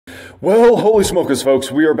Well, holy smokers, folks,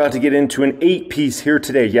 we are about to get into an 8-piece here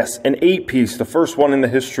today. Yes, an 8-piece, the first one in the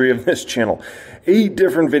history of this channel. 8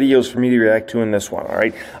 different videos for me to react to in this one, all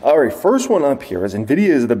right? All right, first one up here is NVIDIA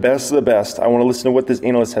is the best of the best. I want to listen to what this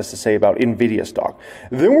analyst has to say about NVIDIA stock.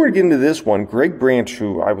 Then we're going to get into this one. Greg Branch,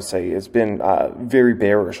 who I would say has been very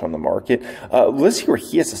bearish on the market. Let's hear what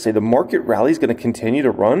he has to say. The market rally is going to continue to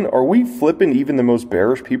run. Are we flipping even the most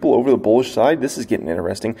bearish people over the bullish side? This is getting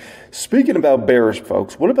interesting. Speaking about bearish,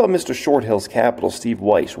 folks, what about Mr. Short Hills Capital, Steve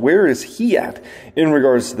Weiss? Where is he at in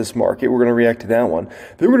regards to this market? We're going to react to that one.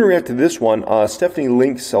 Then we're going to react to this one. Stephanie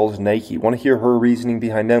Link sells Nike. Want to hear her reasoning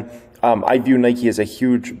behind that? I view Nike as a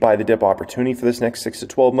huge buy the dip opportunity for this next 6 to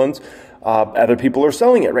 12 months. Other people are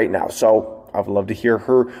selling it right now, so I would love to hear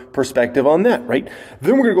her perspective on that, right?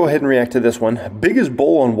 Then we're going to go ahead and react to this one. Biggest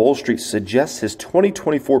bull on Wall Street suggests his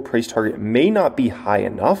 2024 price target may not be high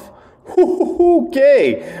enough.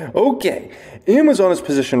 Okay. Amazon is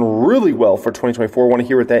positioned really well for 2024. I want to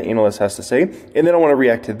hear what that analyst has to say. And then I want to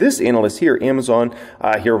react to this analyst here, Amazon.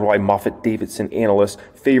 Hear why Moffett Davidson analyst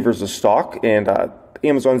favors the stock. And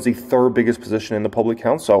Amazon is the 3rd biggest position in the public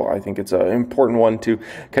count. So I think it's an important one to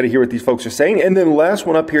kind of hear what these folks are saying. And then last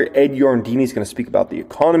one up here, Ed Yardini is going to speak about the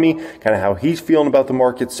economy, kind of how he's feeling about the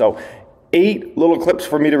market. So 8 little clips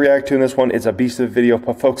for me to react to in this one. It's a beast of a video,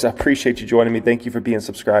 but folks, I appreciate you joining me. Thank you for being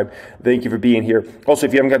subscribed. Thank you for being here. Also,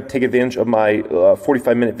 if you haven't got to take advantage of my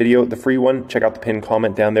 45-minute video, the free one, check out the pinned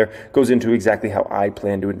comment down there. It goes into exactly how I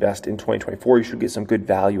plan to invest in 2024. You should get some good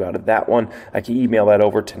value out of that one. I can email that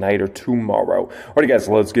over tonight or tomorrow. All right, guys,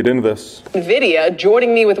 let's get into this. NVIDIA,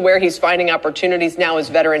 joining me with where he's finding opportunities now is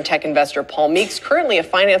veteran tech investor Paul Meeks, currently a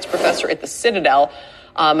finance professor at the Citadel.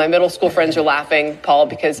 My middle school friends are laughing, Paul,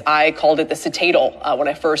 because I called it the Citadel when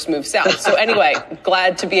I first moved south. So anyway,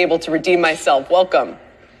 glad to be able to redeem myself. Welcome.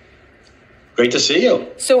 Great to see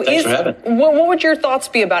you. So Thanks for having me. What would your thoughts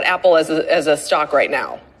be about Apple as a stock right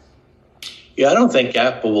now? Yeah, I don't think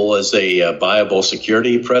Apple is a viable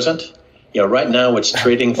security present. You know, right now it's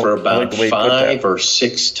trading for about 5 or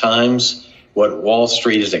 6 times what Wall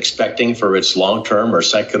Street is expecting for its long-term or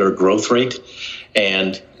secular growth rate.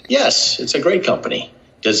 And yes, it's a great company.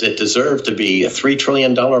 Does it deserve to be a $3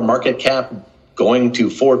 trillion market cap going to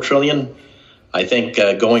 $4 trillion? I think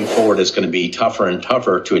going forward is going to be tougher and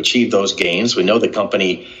tougher to achieve those gains. We know the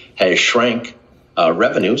company has shrank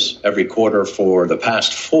revenues every quarter for the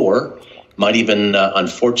past 4, might even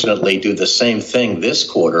unfortunately do the same thing this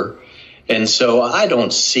quarter. And so I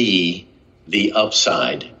don't see the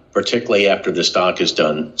upside, particularly after the stock has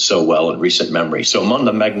done so well in recent memory. So among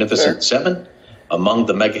the Magnificent Seven, among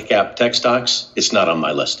the mega cap tech stocks, it's not on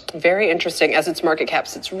my list. Very interesting, as its market cap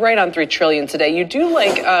sits right on $3 trillion today. You do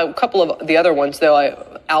like a couple of the other ones,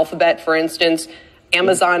 though. Alphabet, for instance,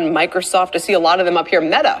 Amazon, Microsoft. I see a lot of them up here.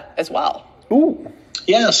 Meta as well. Ooh.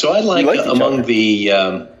 Yeah, so I like among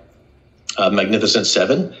the Magnificent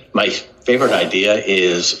Seven. My favorite idea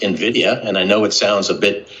is NVIDIA, and I know it sounds a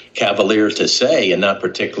bit cavalier to say and not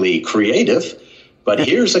particularly creative, but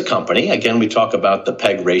here's a company, again, we talk about the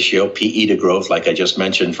PEG ratio, PE to growth, like I just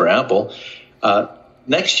mentioned for Apple.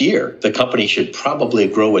 Next year, the company should probably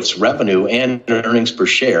grow its revenue and earnings per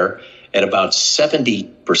share at about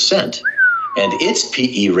 70%. And its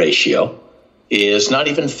PE ratio is not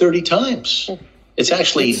even 30 times. It's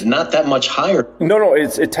actually not that much higher. No,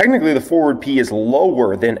 technically the forward P is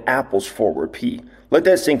lower than Apple's forward P. Let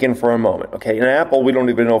that sink in for a moment, okay? In Apple, we don't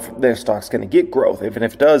even know if their stock's going to get growth. Even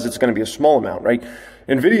if it does, it's going to be a small amount, right?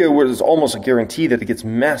 NVIDIA was almost a guarantee that it gets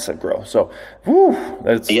massive growth. So,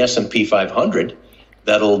 that's the S&P 500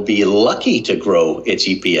 that'll be lucky to grow its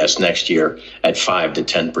EPS next year at 5 to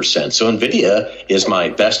 10%. So NVIDIA is my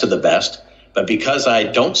best of the best. But because I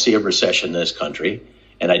don't see a recession in this country,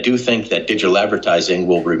 and I do think that digital advertising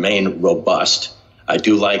will remain robust, I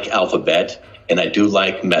do like Alphabet, and I do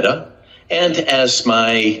like Meta. And as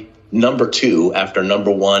my number 2 after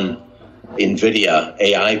number 1 NVIDIA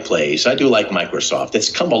AI plays, I do like Microsoft. It's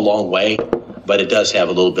come a long way, but it does have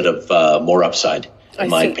a little bit of more upside, in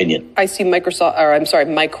my opinion. I see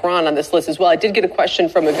Micron on this list as well. I did get a question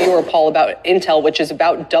from a viewer, Paul, about Intel, which is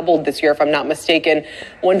about doubled this year, if I'm not mistaken.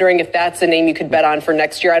 Wondering if that's a name you could bet on for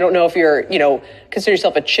next year. I don't know if you're, consider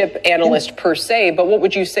yourself a chip analyst per se, but what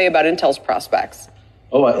would you say about Intel's prospects?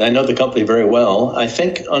 Oh, I know the company very well. I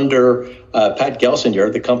think under Pat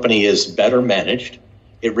Gelsinger, the company is better managed.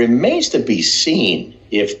 It remains to be seen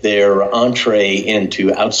if their entree into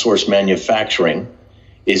outsourced manufacturing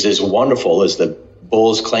is as wonderful as the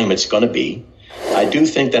bulls claim it's going to be. I do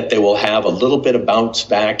think that they will have a little bit of bounce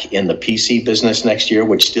back in the PC business next year,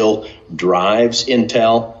 which still drives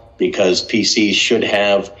Intel because PCs should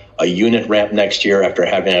have a unit ramp next year after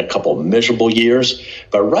having a couple miserable years.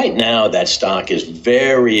 But right now, that stock is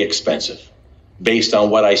very expensive based on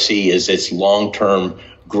what I see is its long-term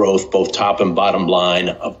growth, both top and bottom line,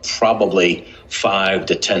 of probably 5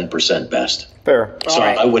 to 10% best. Fair. So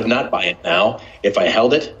right. I would not buy it now. If I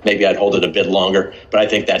held it, maybe I'd hold it a bit longer, but I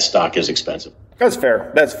think that stock is expensive. That's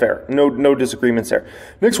fair. That's fair. No disagreements there.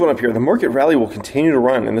 Next one up here. The market rally will continue to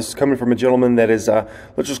run, and this is coming from a gentleman that is,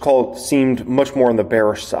 let's just call it, seemed much more on the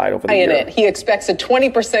bearish side over the year. He expects a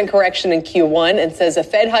 20% correction in Q1 and says a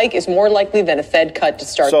Fed hike is more likely than a Fed cut to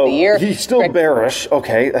start the year. So he's still bearish.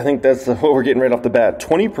 Okay, I think that's what we're getting right off the bat.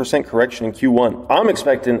 20% correction in Q1. I'm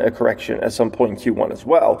expecting a correction at some point in Q1 as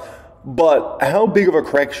well. But how big of a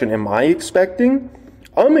correction am I expecting?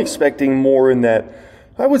 I'm expecting more in that,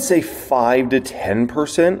 I would say 5 to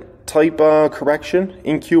 10% type correction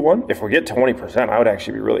in Q1. If we get 20%, I would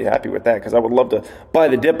actually be really happy with that because I would love to buy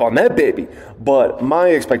the dip on that baby. But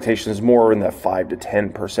my expectation is more in that 5 to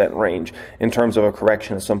 10% range in terms of a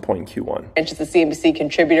correction at some point in Q1. And she's the CNBC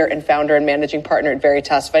contributor and founder and managing partner at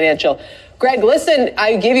Veritas Financial. Greg, listen,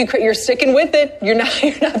 I give you credit. You're sticking with it. You're not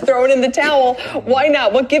throwing in the towel. Why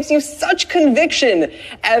not? What gives you such conviction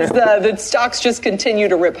as the stocks just continue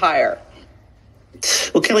to rip higher?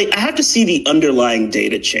 Well, Kelly, I have to see the underlying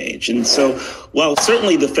data change. And so while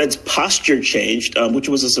certainly the Fed's posture changed, which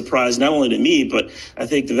was a surprise not only to me, but I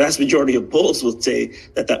think the vast majority of bulls will say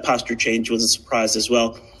that that posture change was a surprise as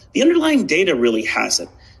well, the underlying data really hasn't.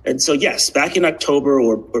 And so, yes, back in October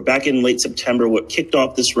or back in late September, what kicked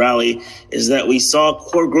off this rally is that we saw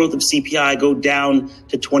core growth of CPI go down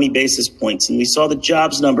to 20 basis points. And we saw the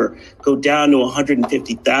jobs number go down to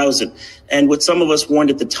 150,000. And what some of us warned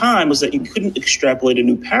at the time was that you couldn't extrapolate a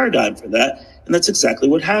new paradigm for that. And that's exactly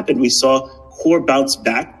what happened. We saw core bounce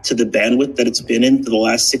back to the bandwidth that it's been in for the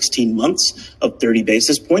last 16 months of 30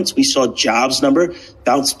 basis points. We saw jobs number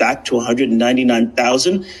bounce back to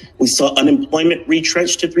 199,000. We saw unemployment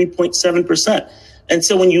retrench to 3.7%. And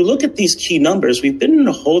so when you look at these key numbers, we've been in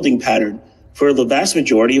a holding pattern for the vast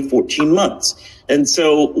majority of 14 months. And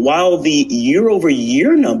so while the year over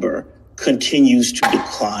year number continues to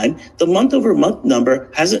decline, the month over month number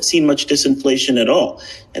hasn't seen much disinflation at all.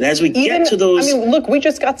 And as we get to those, look, we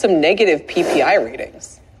just got some negative PPI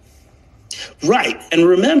readings. Right. And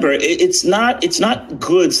remember, it's not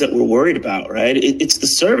goods that we're worried about, right? It's the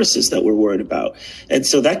services that we're worried about. And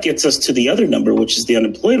so that gets us to the other number, which is the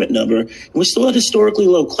unemployment number. And we're still at historically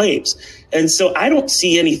low claims. And so I don't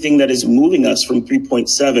see anything that is moving us from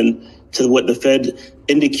 3.7 to what the Fed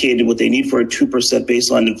indicated what they need for a 2%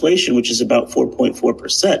 baseline inflation, which is about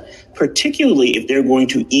 4.4%, particularly if they're going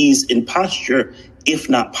to ease in posture, if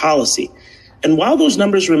not policy. And while those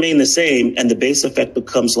numbers remain the same and the base effect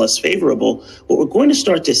becomes less favorable, what we're going to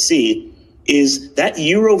start to see is that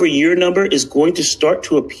year over year number is going to start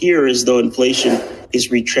to appear as though inflation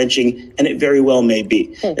is retrenching, and it very well may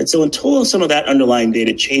be. And so until some of that underlying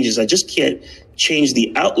data changes, I just can't change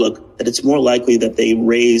the outlook that it's more likely that they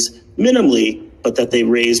raise minimally, but that they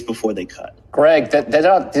raise before they cut. Greg,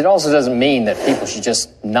 that also doesn't mean that people should just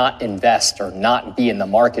not invest or not be in the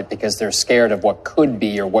market because they're scared of what could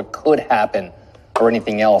be or what could happen or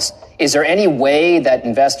anything else. Is there any way that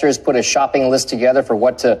investors put a shopping list together for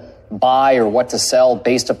what to buy or what to sell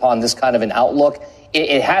based upon this kind of an outlook?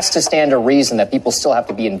 It has to stand to reason that people still have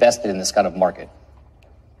to be invested in this kind of market.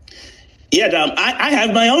 Yeah, Dom, I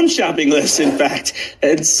have my own shopping list, in fact.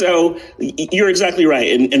 And so you're exactly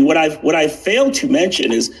right. And what I've failed to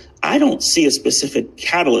mention is I don't see a specific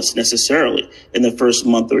catalyst necessarily in the first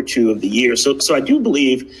month or two of the year. So I do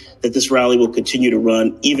believe that this rally will continue to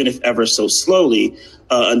run, even if ever so slowly,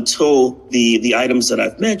 until the items that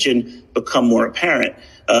I've mentioned become more apparent.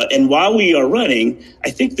 And while we are running,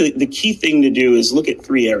 I think the key thing to do is look at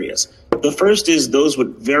three areas. The first is those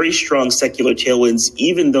with very strong secular tailwinds,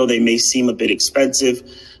 even though they may seem a bit expensive.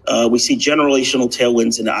 We see generational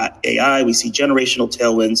tailwinds in AI. We see generational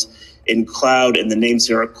tailwinds in cloud, and the names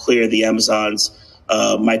there are clear, the Amazons,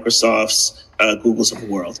 Microsofts, Googles of the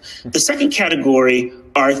world. The second category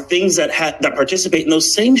are things that participate in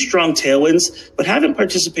those same strong tailwinds, but haven't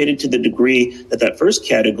participated to the degree that first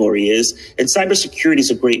category is. And cybersecurity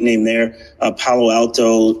is a great name there. Palo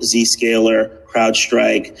Alto, Zscaler,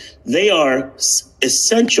 CrowdStrike. They are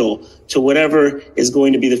essential to whatever is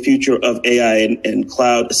going to be the future of AI and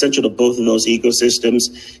cloud, essential to both of those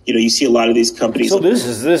ecosystems. You know, you see a lot of these companies. So this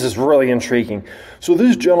is really intriguing. So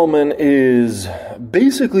this gentleman is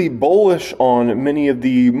basically bullish on many of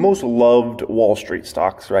the most loved Wall Street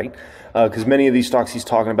stocks, right? Because many of these stocks he's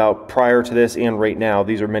talking about prior to this and right now,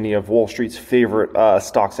 these are many of Wall Street's favorite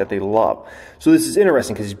stocks that they love. So this is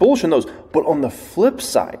interesting because he's bullish on those. But on the flip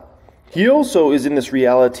side, He also is in this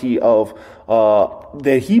reality of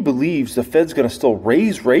that he believes the Fed's going to still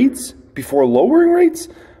raise rates before lowering rates.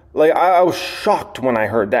 Like, I was shocked when I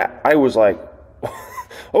heard that. I was like,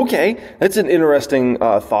 okay, that's an interesting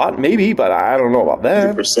thought, maybe, but I don't know about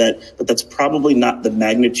that. 100%, but that's probably not the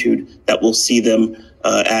magnitude that we'll see them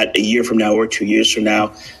at a year from now or 2 years from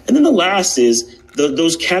now. And then the last is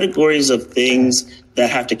those categories of things that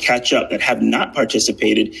have to catch up, that have not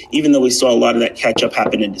participated, even though we saw a lot of that catch up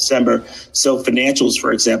happen in December. So financials,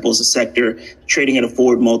 for example, is a sector trading at a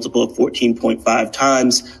forward multiple of 14.5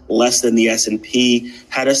 times, less than the S&P,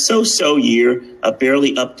 had a so-so year,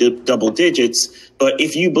 barely up to double digits. But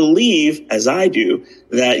if you believe, as I do,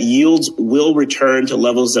 that yields will return to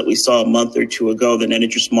levels that we saw a month or two ago, the net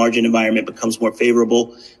interest margin environment becomes more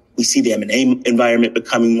favorable. We see the M&A environment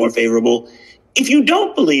becoming more favorable. If you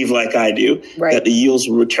don't believe, like I do, that the yields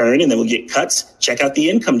will return and then we'll get cuts, check out the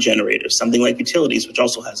income generators, something like utilities, which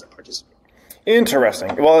also has that participation.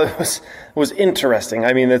 Interesting. Well, it was interesting.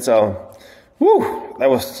 I mean, it's that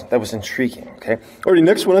was intriguing. Okay. Alrighty,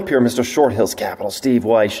 next one up here, Mr. Short Hills Capital, Steve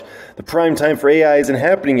Weish. The prime time for AI isn't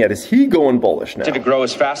happening yet. Is he going bullish now? To grow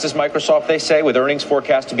as fast as Microsoft, they say, with earnings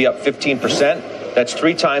forecast to be up 15%. That's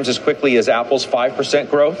 3 times as quickly as Apple's 5%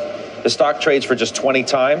 growth. The stock trades for just 20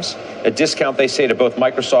 times, a discount, they say, to both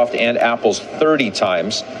Microsoft and Apple's 30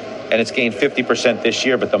 times, and it's gained 50% this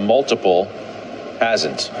year, but the multiple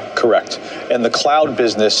hasn't. Correct. And the cloud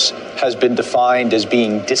business has been defined as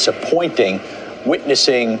being disappointing,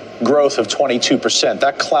 witnessing growth of 22%.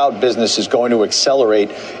 That cloud business is going to accelerate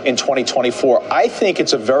in 2024. I think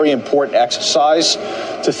it's a very important exercise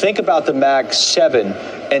to think about the Mag 7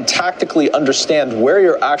 and tactically understand where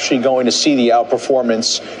you're actually going to see the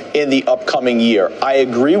outperformance in the upcoming year. I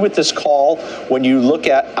agree with this call when you look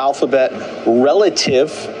at Alphabet relative,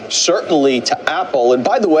 certainly, to Apple. And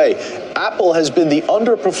by the way, Apple has been the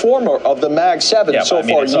underperformer of the Mag 7 so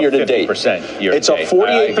far year to date. It's up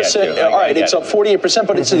 48%. All right, it's up 48%,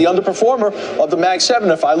 but it's the underperformer of the Mag 7.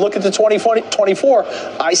 If I look at the 2024,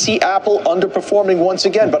 I see Apple underperforming once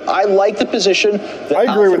again. But I like the position that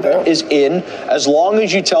Alphabet is in, as long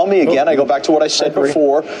as you tell me, again, I go back to what I said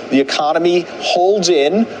before, the economy holds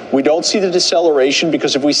in. We don't see the deceleration,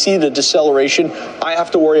 because if we see the deceleration, I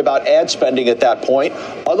have to worry about ad spending at that point.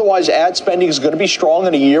 Otherwise, ad spending is going to be strong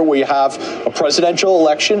in a year where you have a presidential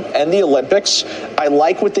election and the Olympics. I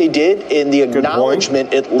like what they did in the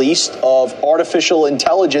acknowledgement, at least, of artificial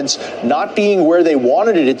intelligence not being where they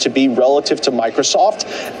wanted it to be relative to Microsoft.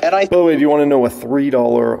 And by the way, do you want to know a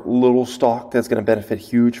 $3 little stock that's going to benefit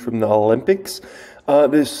huge from the Olympics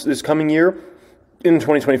this coming year in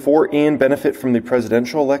 2024 and benefit from the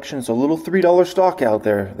presidential election? It's a little $3 stock out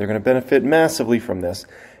there. They're going to benefit massively from this.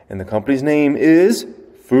 And the company's name is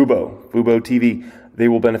Fubo TV. They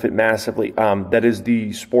will benefit massively. That is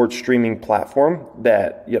the sports streaming platform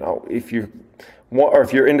that, if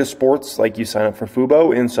you're into sports, like, you sign up for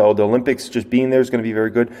Fubo. And so the Olympics just being there is going to be very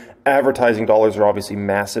good. Advertising dollars are obviously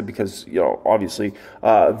massive because, obviously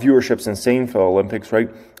viewership's insane for the Olympics, right?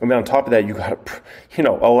 And then on top of that, you got,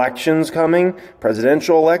 elections coming,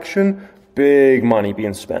 presidential election, big money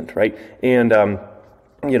being spent, right? And,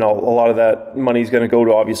 a lot of that money is going to go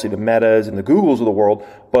to, obviously, the Metas and the Googles of the world,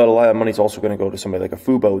 but a lot of money is also going to go to somebody like a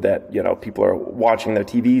Fubo that, people are watching their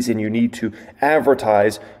TVs, and you need to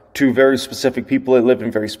advertise to very specific people that live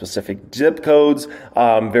in very specific zip codes,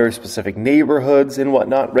 very specific neighborhoods and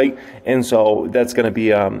whatnot, right? And so that's going to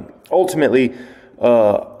be ultimately,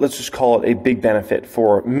 let's just call it a big benefit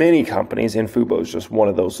for many companies, and Fubo is just one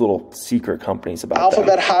of those little secret companies about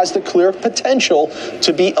Alphabet has the clear potential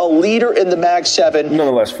to be a leader in the Mag 7.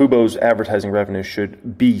 Nonetheless, Fubo's advertising revenue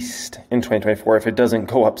should beast in 2024. If it doesn't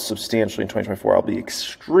go up substantially in 2024, I'll be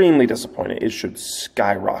extremely disappointed. It should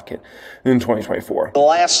skyrocket in 2024.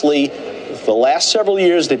 Lastly, the last several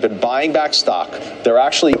years, they've been buying back stock. They're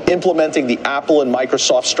actually implementing the Apple and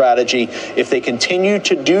Microsoft strategy. If they continue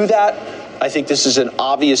to do that, I think this is an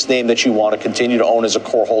obvious name that you want to continue to own as a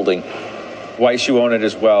core holding. Weiss, you own it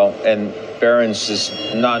as well. And Barron's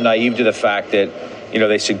is not naive to the fact that,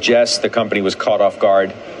 they suggest the company was caught off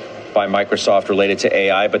guard by Microsoft related to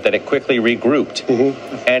AI, but that it quickly regrouped.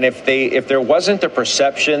 And if there wasn't a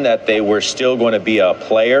perception that they were still going to be a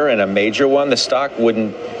player and a major one, the stock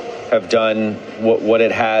wouldn't have done what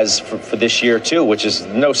it has for this year too, which is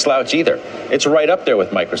no slouch either. It's right up there with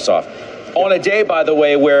Microsoft. On a day, by the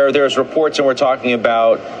way, where there's reports and we're talking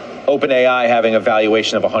about OpenAI having a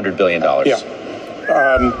valuation of $100 billion.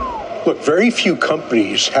 Look, very few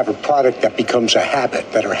companies have a product that becomes a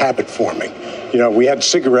habit, that are habit forming. We had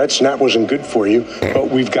cigarettes and that wasn't good for you, but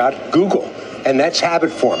we've got Google. and that's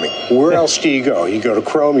habit forming. Where else do you go? You go to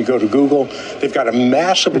Chrome, you go to Google. They've got a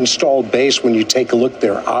massive installed base when you take a look at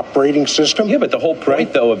their operating system. Yeah, but the whole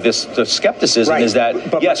point, though, of this the skepticism is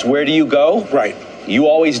that, yes, where do you go? Right. You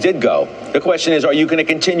always did go. The question is, are you going to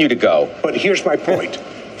continue to go? But here's my point.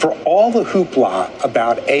 For all the hoopla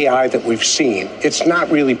about AI that we've seen, it's not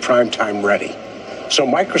really primetime ready. So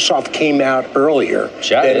Microsoft came out earlier.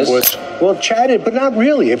 Chat is. Chat, but not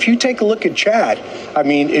really. If you take a look at Chat, I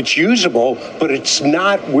mean, it's usable, but it's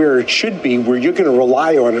not where it should be, where you're going to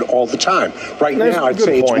rely on it all the time. Right now, I'd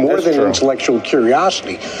say it's more than intellectual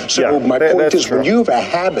curiosity. So my point is, when you have a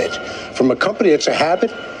habit from a company that's a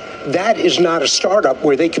habit, that is not a startup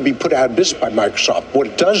where they can be put out of business by Microsoft. What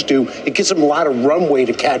it does do, it gives them a lot of runway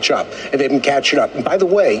to catch up, and they can catch it up. And by the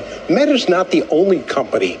way, Meta's not the only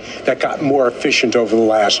company that got more efficient over the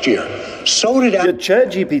last year. So did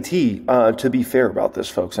ChatGPT, to be fair about this,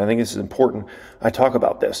 folks, I think this is important. I talk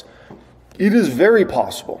about this. It is very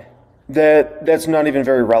possible that that's not even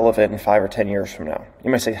very relevant in 5 or 10 years from now.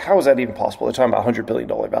 You might say, how is that even possible? They're talking about $100 billion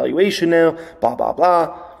valuation now, blah, blah,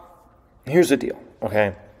 blah. Here's the deal,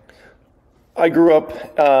 okay? I grew up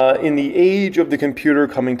in the age of the computer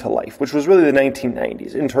coming to life, which was really the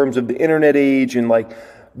 1990s in terms of the internet age and like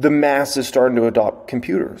the masses starting to adopt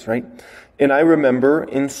computers, right? And I remember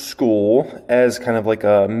in school as kind of like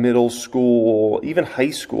a middle school, even high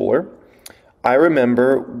schooler, I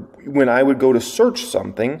remember when I would go to search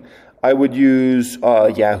something, I would use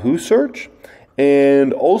Yahoo search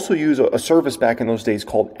and also use a service back in those days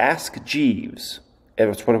called Ask Jeeves.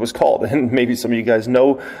 That's what it was called. And maybe some of you guys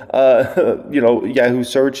know, Yahoo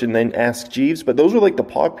search and then Ask Jeeves. But those were like the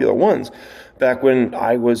popular ones back when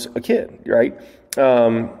I was a kid, right?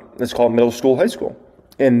 It's called middle school, high school.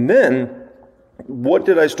 And then what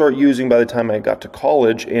did I start using by the time I got to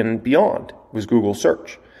college and beyond? It was Google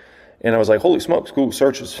search. And I was like, holy smokes, Google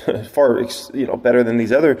search is far, better than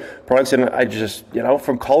these other products. And I just,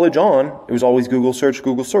 from college on, it was always Google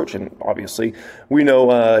search. And obviously we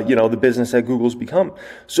know, the business that Google's become.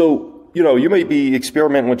 So, you might be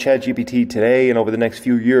experimenting with ChatGPT today and over the next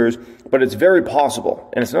few years, but it's very possible,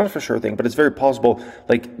 and it's not a for sure thing, but it's very possible,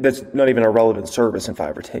 like that's not even a relevant service in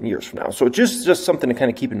 5 or 10 years from now. So it's just something to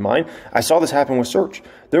kind of keep in mind. I saw this happen with search.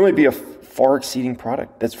 There might be a far exceeding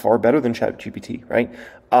product that's far better than ChatGPT, right?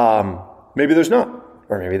 Maybe there's not,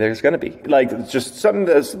 or maybe there's going to be. Like, it's just something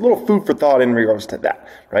that's a little food for thought in regards to that,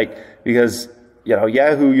 right? Because,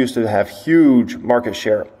 Yahoo used to have huge market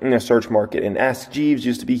share in the search market, and Ask Jeeves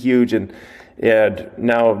used to be huge, and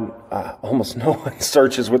now almost no one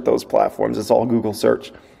searches with those platforms. It's all Google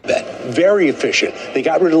search. Very efficient. They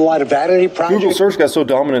got rid of a lot of vanity projects. Google search got so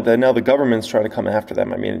dominant that now the government's trying to come after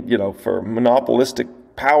them. I mean, for monopolistic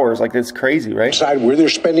powers, like it's crazy, right? Decide where they're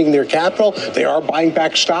spending their capital. They are buying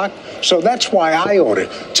back stock. So that's why I own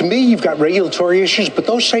it. To me, you've got regulatory issues, but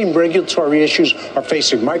those same regulatory issues are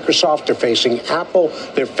facing Microsoft, they're facing Apple,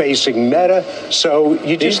 they're facing Meta. So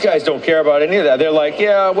these guys don't care about any of that. They're like,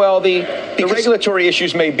 yeah, well, the regulatory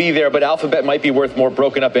issues may be there, but Alphabet might be worth more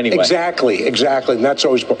broken up anyway. Exactly. And that's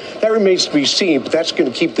always, that remains to be seen, but that's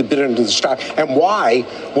going to keep the bid under the stock. And why,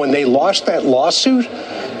 when they lost that lawsuit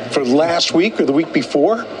for last week or the week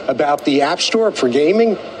before about the App Store for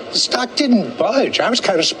gaming, the stock didn't budge. I was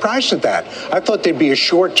kind of surprised at that. I thought there'd be a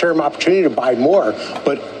short-term opportunity to buy more,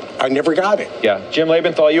 but I never got it. Yeah, Jim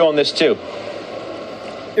Lebenthal, you own this too.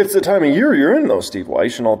 It's the time of year you're in, though, Steve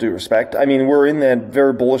Weiss, in all due respect. I mean, we're in that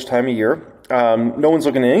very bullish time of year. No one's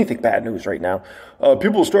looking at anything bad news right now.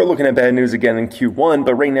 People will start looking at bad news again in Q1,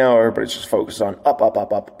 but right now everybody's just focused on up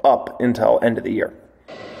until end of the year.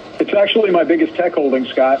 It's actually my biggest tech holding,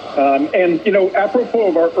 Scott. And apropos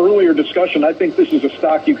of our earlier discussion, I think this is a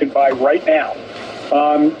stock you can buy right now.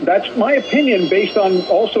 That's my opinion, based on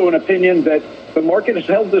also an opinion that the market has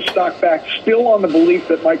held this stock back still on the belief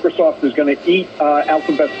that Microsoft is going to eat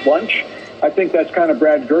Alphabet's lunch. I think that's kind of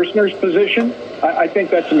Brad Gerstner's position. I think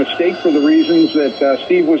that's a mistake for the reasons that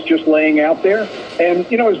Steve was just laying out there.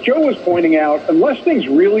 And, as Joe was pointing out, unless things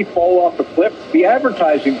really fall off the cliff, the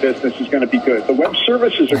advertising business is going to be good. The web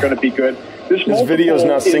services are going to be good. This video is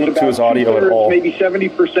not synced to his audio at all. Maybe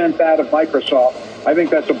 70% that of Microsoft. I think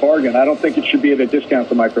that's a bargain. I don't think it should be at a discount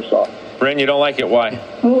to Microsoft. Bryn, you don't like it. Why?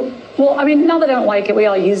 Well, I mean, not that I don't like it. We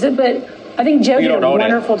all use it, but I think Joe did a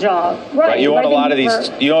wonderful job. Right. You own a lot of these.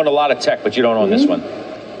 You own a lot of tech, but you don't own this one.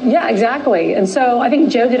 Yeah, exactly. And so I think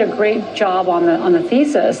Joe did a great job on the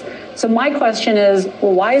thesis. So my question is,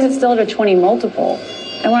 well, why is it still at a 20 multiple?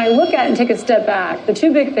 And when I look at it and take a step back, the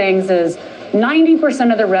two big things is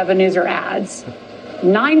 90% of the revenues are ads.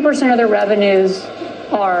 9% of the revenues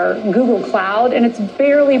are Google Cloud, and it's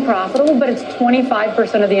barely profitable, but it's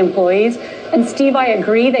 25% of the employees. And Steve, I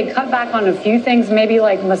agree, they cut back on a few things, maybe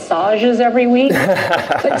like massages every week.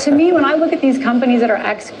 But to me, when I look at these companies that are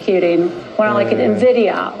executing, when I look at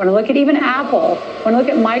NVIDIA, when I look at even Apple, when I look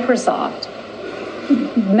at Microsoft,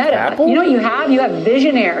 Meta, Apple? you know what you have? You have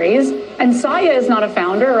visionaries, and Satya is not a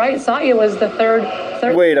founder, right? Satya was the third.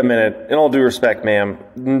 Wait a minute. In all due respect, ma'am,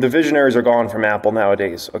 the visionaries are gone from Apple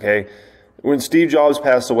nowadays, okay? When Steve Jobs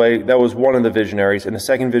passed away, that was one of the visionaries, and the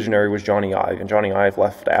second visionary was Johnny Ive, and Johnny Ive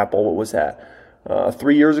left Apple, what was that,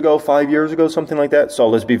 3 years ago, 5 years ago, something like that? So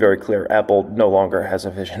let's be very clear, Apple no longer has a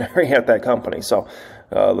visionary at that company, so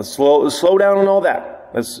let's slow down on all that.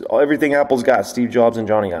 That's everything Apple's got, Steve Jobs and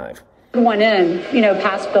Johnny Ive. One in,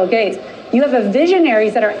 past Bill Gates. You have the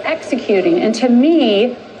visionaries that are executing, and to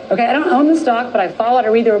me, okay, I don't own the stock, but I follow it, I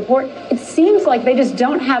read the report, it seems like they just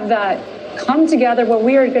don't have that come together where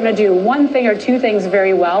we are going to do one thing or two things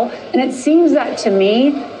very well. And it seems that to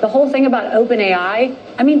me, the whole thing about OpenAI,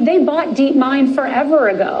 I mean, they bought DeepMind forever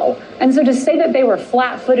ago. And so to say that they were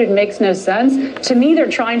flat-footed makes no sense. To me, they're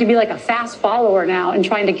trying to be like a fast follower now and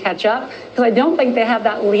trying to catch up, because I don't think they have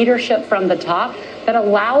that leadership from the top that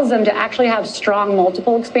allows them to actually have strong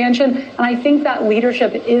multiple expansion. And I think that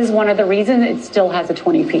leadership is one of the reasons it still has a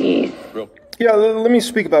 20 PE. Yeah, let me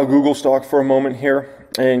speak about Google stock for a moment here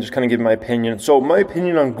and just kind of give my opinion. So my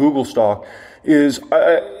opinion on Google stock is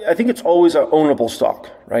I think it's always an ownable stock,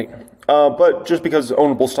 right? But just because it's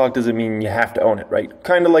ownable stock doesn't mean you have to own it, right?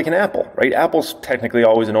 Kind of like an Apple, right? Apple's technically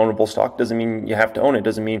always an ownable stock. Doesn't mean you have to own it.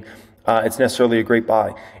 Doesn't mean it's necessarily a great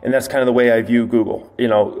buy. And that's kind of the way I view Google.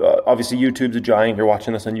 Obviously YouTube's a giant. You're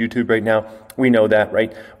watching this on YouTube right now. We know that,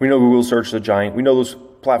 right? We know Google search is a giant. We know those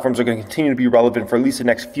platforms are going to continue to be relevant for at least the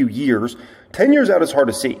next few years. 10 years out is hard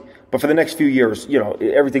to see. But for the next few years,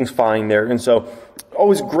 everything's fine there. And so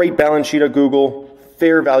always great balance sheet at Google,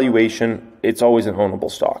 fair valuation. It's always an ownable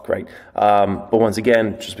stock, right? But once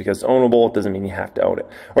again, just because it's ownable, it doesn't mean you have to own it.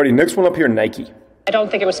 Alrighty, next one up here, Nike. I don't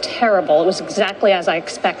think it was terrible. It was exactly as I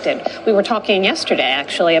expected. We were talking yesterday,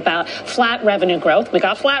 actually, about flat revenue growth. We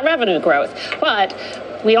got flat revenue growth, but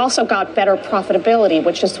we also got better profitability,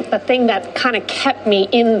 which is the thing that kind of kept me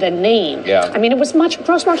in the name. Yeah. I mean, gross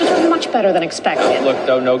margins were much better than expected. Outlook,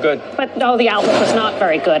 though, no good. But no, the outlook was not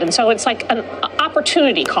very good. And so it's like an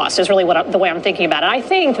opportunity cost is really the way I'm thinking about it. I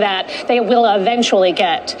think that they will eventually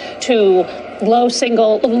get to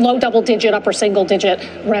low double digit, upper single digit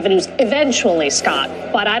revenues eventually, Scott.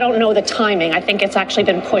 But I don't know the timing. I think it's actually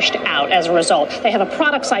been pushed out as a result. They have a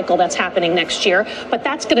product cycle that's happening next year, but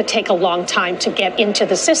that's going to take a long time to get into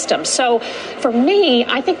the system. So for me,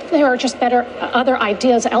 I think there are just better other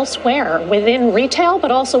ideas elsewhere within retail,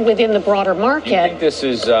 but also within the broader market. You think this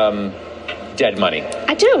is dead money?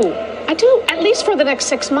 I do, at least for the next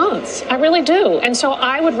 6 months. I really do. And so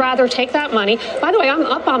I would rather take that money. By the way, I'm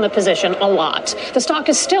up on the position a lot. The stock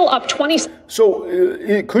is still up 20.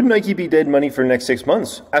 So could Nike be dead money for the next 6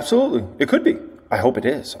 months? Absolutely. It could be. I hope it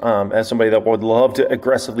is. As somebody that would love to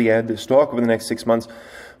aggressively add this stock over the next 6 months.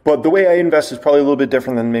 But the way I invest is probably a little bit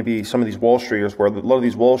different than maybe some of these Wall Streeters, where a lot of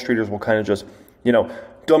these Wall Streeters will kind of just,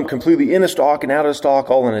 dump completely in a stock and out of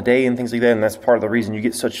stock all in a day and things like that. And that's part of the reason you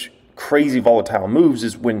get such crazy volatile moves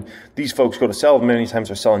is when these folks go to sell, many times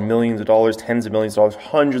they're selling millions of dollars, tens of millions of dollars,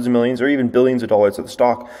 hundreds of millions, or even billions of dollars of the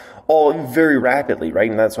stock all very rapidly, right?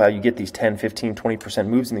 And that's how you get these 10, 15, 20%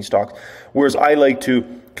 moves in these stocks. Whereas I like to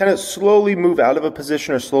kind of slowly move out of a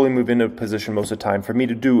position or slowly move into a position most of the time. For me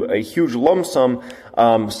to do a huge lump sum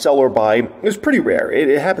sell or buy is pretty rare.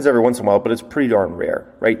 It happens every once in a while, but it's pretty darn rare,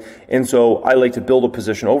 right? And so I like to build a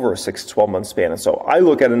position over a 6 to 12 month span. And so I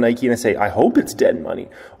look at a Nike and I say, I hope it's dead money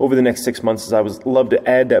over the next 6 months, as I would love to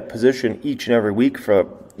add that position each and every week for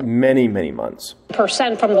many, many months.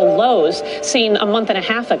 Percent from the lows seen a month and a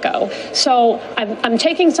half ago. So I'm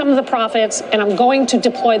taking some of the profits and I'm going to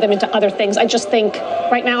deploy them into other things. I just think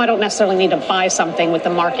right now I don't necessarily need to buy something with the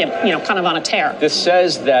market, kind of on a tear. This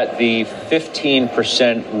says that the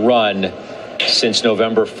 15% run since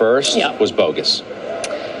November 1st was bogus.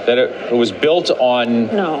 That it was built on...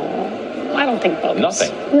 No. I don't think bogus.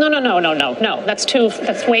 Nothing. No.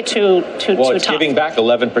 That's way too Well, it's tough. giving back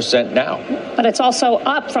 11% now. But it's also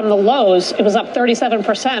up from the lows. It was up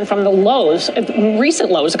 37% from the lows,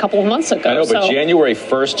 recent lows a couple of months ago. I know, but January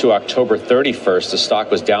 1st to October 31st, the stock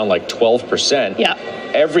was down like 12%. Yeah.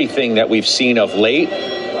 Everything that we've seen of late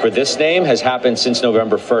for this name has happened since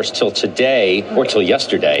November 1st till today, or till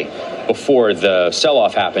yesterday, before the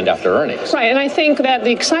sell-off happened after earnings. Right, and I think that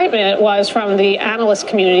the excitement was from the analyst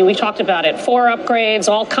community. We talked about it. 4 upgrades,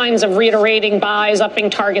 all kinds of reiterating buys, upping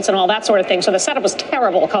targets, and all that sort of thing. So the setup was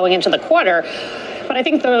terrible going into the quarter. but I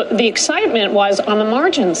think the excitement was on the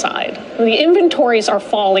margin side. The inventories are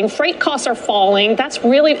falling, freight costs are falling. That's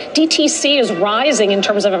really, DTC is rising in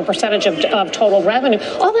terms of a percentage of total revenue.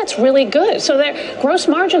 All that's really good. So their gross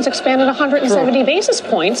margins expanded 170 basis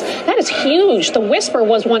points. That is huge. The whisper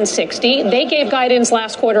was 160. They gave guidance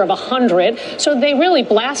last quarter of 100. So they really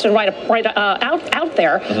blasted right out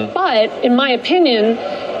there. Mm-hmm. But in my opinion,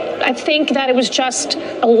 I think that it was just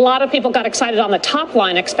a lot of people got excited on the top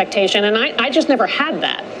line expectation, and I just never had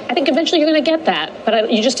that. I think eventually you're going to get that,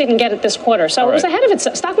 but you just didn't get it this quarter. So it was ahead of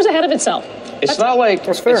itself. Stock was ahead of itself. It's not like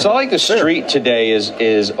the street today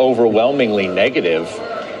is overwhelmingly negative.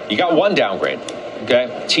 You got one downgrade. Okay,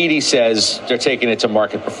 TD says they're taking it to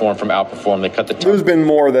market perform from outperform. They cut the. There's been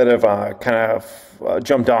more that have kind of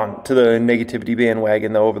jumped on to the negativity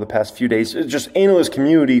bandwagon though over the past few days. It's just analyst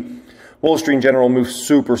community. Wall Street in general moves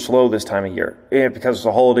super slow this time of year because it's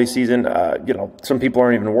a holiday season. Some people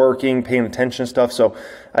aren't even working, paying attention to stuff. So,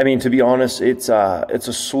 I mean, to be honest, it's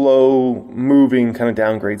a slow moving kind of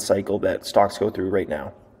downgrade cycle that stocks go through right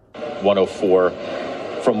now. 104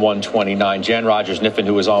 from 129. Jan Rogers-Niffen,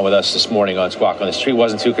 who was on with us this morning on Squawk on the Street,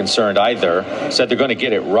 wasn't too concerned either. Said they're going to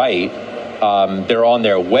get it right. They're on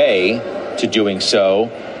their way to doing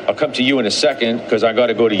so. I'll come to you in a second because I got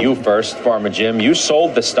to go to you first, Farmer Jim. You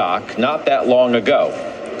sold the stock not that long ago,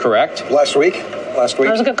 correct? Last week. That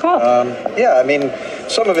was a good call. Yeah, I mean,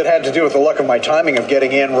 some of it had to do with the luck of my timing of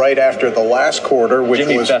getting in right after the last quarter, which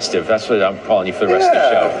Jimmy was festive. That's what I'm calling you for the rest of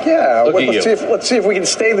the show. Yeah, let's see if we can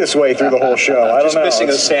stay this way through the whole show. I don't know. Just missing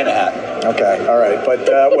the Santa hat. Okay, all right,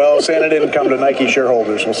 but Santa didn't come to Nike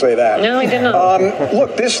shareholders. We'll say that. No, he did not.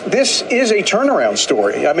 Look, this is a turnaround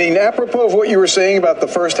story. I mean, apropos of what you were saying about the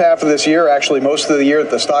first half of this year, actually most of the year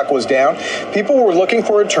the stock was down. People were looking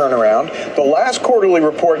for a turnaround. The last quarterly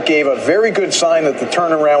report gave a very good sign that the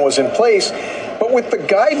turnaround was in place. But with the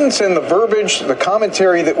guidance and the verbiage, the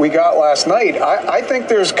commentary that we got last night, I think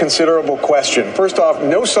there's considerable question. First off,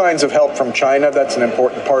 no signs of help from China. That's an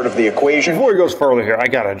important part of the equation. Before he goes further here, I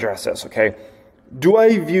got to address this, okay? Do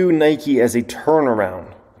I view Nike as a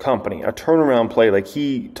turnaround company, a turnaround play like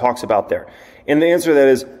he talks about there? And the answer to that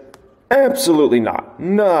is absolutely not.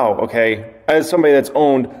 No, okay? As somebody that's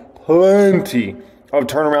owned plenty of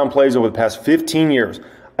turnaround plays over the past 15 years,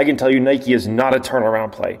 I can tell you Nike is not a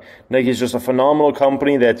turnaround play. Nike is just a phenomenal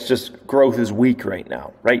company that's just growth is weak right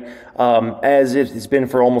now, right? As it has been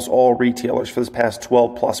for almost all retailers for this past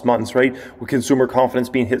 12 plus months, right? With consumer confidence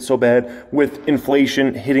being hit so bad, with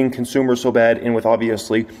inflation hitting consumers so bad, and with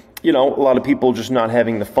obviously, a lot of people just not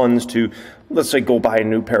having the funds to, let's say, go buy a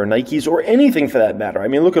new pair of Nikes or anything for that matter. I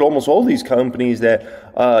mean, look at almost all these companies that,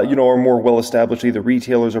 are more well-established, either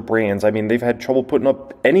retailers or brands. I mean, they've had trouble putting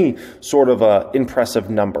up any sort of impressive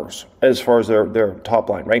numbers as far as their top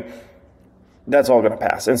line, right? That's all going to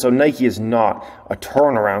pass. And so Nike is not a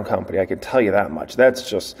turnaround company. I can tell you that much.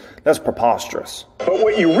 That's preposterous. But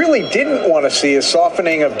what you really didn't want to see is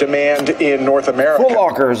softening of demand in North America. Foot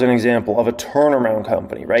Locker is an example of a turnaround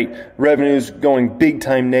company, right? Revenues going big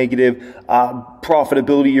time negative,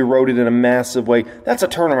 profitability eroded in a massive way. That's a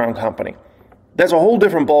turnaround company. That's a whole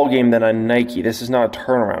different ballgame than a Nike. This is not a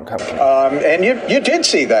turnaround company. And you did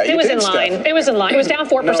see that. It was in line. It was in line. It was down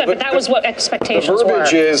 4%, but that was what expectations were. The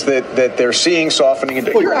verbiage is that they're seeing softening.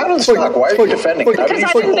 You're out of the stock. Why are you defending it? Because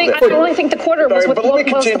I only think the quarter was the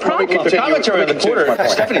problem. The commentary on the quarter,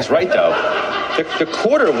 Stephanie's right, though. The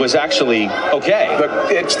quarter was actually okay.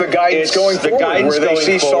 It's the guidance going forward where they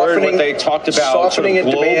see softening. What they talked about sort of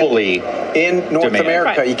globally in North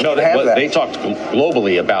America. You can't have that. They talked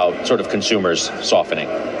globally about sort of consumers softening.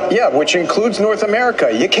 Yeah, which includes North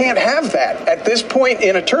America. You can't have that. At this point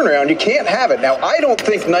in a turnaround, you can't have it. Now, I don't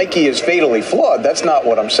think Nike is fatally flawed. That's not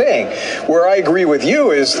what I'm saying. Where I agree with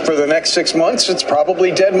you is for the next 6 months, it's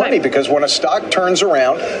probably dead money because when a stock turns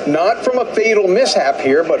around, not from a fatal mishap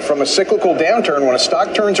here, but from a cyclical downturn, when a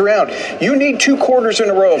stock turns around, you need 2 quarters in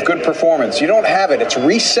a row of good performance. You don't have it. It's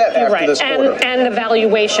reset after this quarter. And the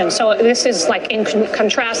valuation. So this is like in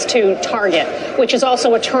contrast to Target, which is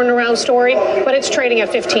also a turnaround story, but it's trading at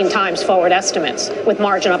 15 times forward estimates with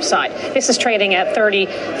margin upside. This is trading at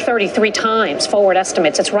 33 times forward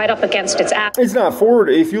estimates. It's right up against its app. It's not forward.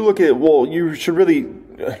 If you look at, you should really,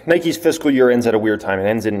 Nike's fiscal year ends at a weird time. It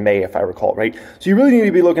ends in May, if I recall, right? So you really need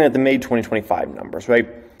to be looking at the May 2025 numbers, right?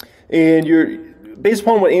 And you're, based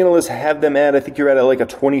upon what analysts have them at, I think you're at like a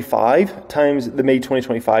 25 times the May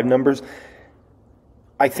 2025 numbers.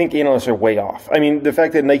 I think analysts are way off. I mean, the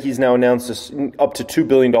fact that Nike's now announced this up to $2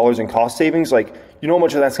 billion in cost savings, like, you know how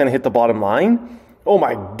much of that's going to hit the bottom line? Oh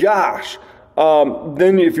my gosh.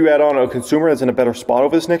 Then if you add on a consumer that's in a better spot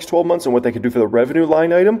over this next 12 months and what they could do for the revenue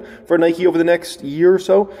line item for Nike over the next year or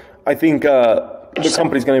so, I think the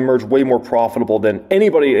company's going to emerge way more profitable than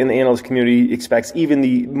anybody in the analyst community expects, even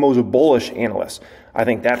the most bullish analysts. I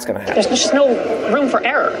think that's going to happen. There's just no room for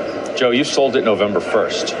error. Joe, you sold it November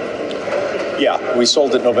 1st. Yeah, we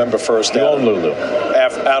sold it November 1st. You own Lulu.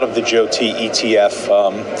 Out of the Joe T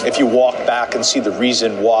ETF. If you walk back and see the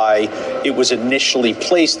reason why it was initially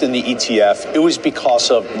placed in the ETF, it was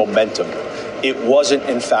because of momentum. It wasn't,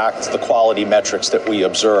 in fact, the quality metrics that we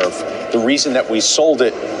observe. The reason that we sold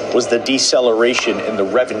it was the deceleration in the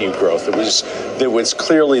revenue growth. There was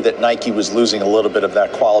clearly that Nike was losing a little bit of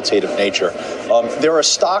that qualitative nature. There are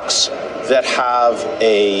stocks that have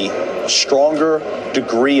a stronger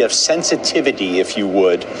degree of sensitivity, if you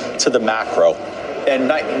would, to the macro. And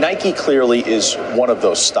Nike clearly is one of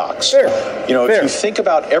those stocks. Fair. You know, Fair. if you think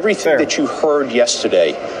about everything that you heard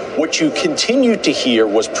yesterday, what you continued to hear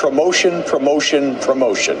was promotion, promotion,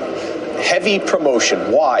 promotion. Heavy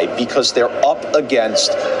promotion. Why? Because they're up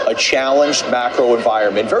against a challenged macro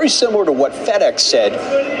environment, very similar to what FedEx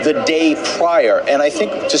said the day prior. And I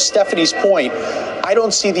think, to Stephanie's point, I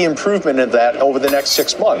don't see the improvement in that over the next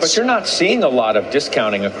 6 months. But you're not seeing a lot of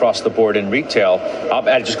discounting across the board in retail.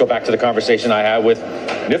 I'll just go back to the conversation I had with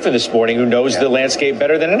Niffin this morning, who knows the landscape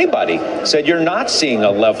better than anybody. Said you're not seeing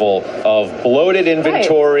a level of bloated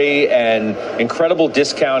inventory and incredible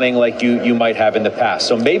discounting like you might have in the past.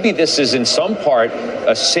 So maybe this is in some part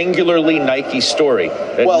a singularly Nike story.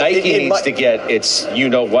 That Nike needs to get its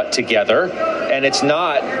you-know-what together, and it's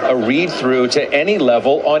not a read-through to any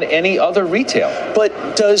level on any other retail.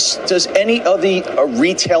 But does any other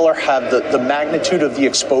retailer have the magnitude of the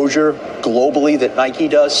exposure globally that Nike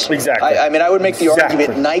does? Exactly. I mean, I would make the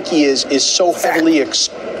argument Nike is so heavily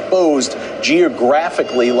exposed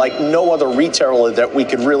geographically like no other retailer that we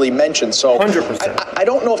could really mention. So 100%. I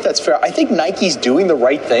don't know if that's fair. I think Nike's doing the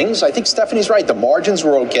right things. I think Stephanie's right. The margins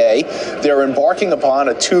were okay. They're embarking upon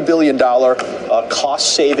a $2 billion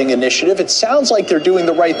cost-saving initiative. It sounds like they're doing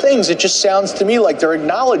the right things. It just sounds to me like they're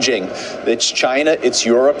acknowledging that it's China, it's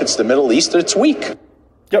Europe, it's the Middle East, it's weak.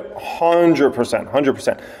 Yep, 100%,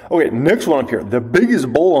 100%. Okay, next one up here. The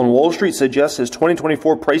biggest bull on Wall Street suggests his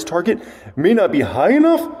 2024 price target may not be high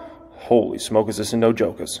enough. Holy smoke, is this a no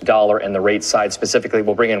jokers? Dollar and the rate side specifically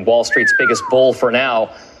will bring in Wall Street's biggest bull for now.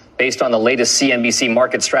 Based on the latest CNBC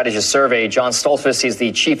Market Strategist survey, John Stolfus is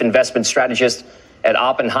the chief investment strategist at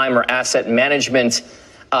Oppenheimer Asset Management.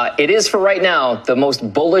 It is, for right now, the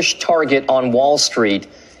most bullish target on Wall Street.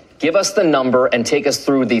 Give us the number and take us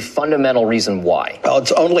through the fundamental reason why. Well,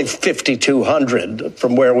 it's only 5,200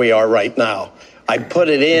 from where we are right now. I put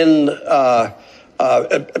it in, what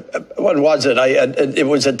was it? It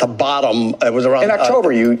was at the bottom. It was around... In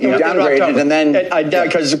October, you downgraded and then...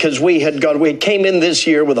 Because we came in this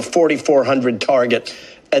year with a 4,400 target.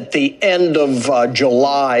 At the end of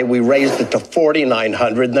July, we raised it to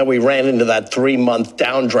 4,900, and then we ran into that 3-month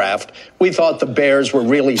downdraft. We thought the bears were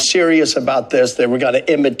really serious about this. They were going to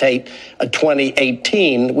imitate a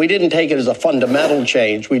 2018. We didn't take it as a fundamental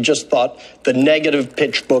change. We just thought the negative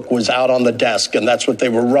pitch book was out on the desk, and that's what they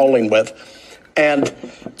were rolling with. And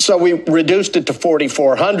so we reduced it to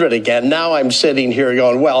 4,400 again. Now I'm sitting here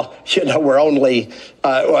going, well, we're only,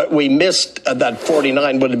 we missed that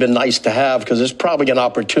 49 would have been nice to have because there's probably an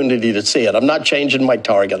opportunity to see it. I'm not changing my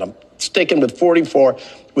target. I'm sticking with 44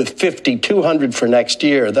 with 5,200 for next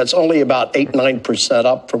year. That's only about 8-9%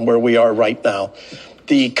 up from where we are right now.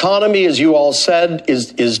 The economy, as you all said,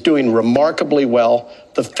 is doing remarkably well.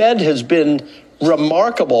 The Fed has been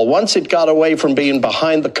remarkable. Once it got away from being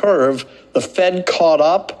behind the curve, the Fed caught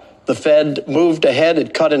up. The Fed moved ahead.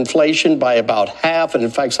 It cut inflation by about half. And in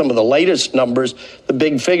fact, some of the latest numbers, the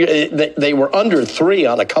big figure, they were under 3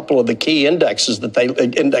 on a couple of the key index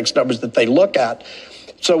numbers that they look at.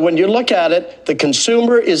 So when you look at it, the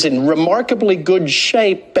consumer is in remarkably good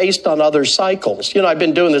shape based on other cycles. I've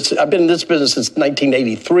been doing this. I've been in this business since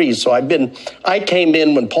 1983. So I came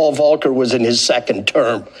in when Paul Volcker was in his second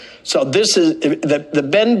term. So this is the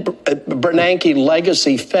Ben Bernanke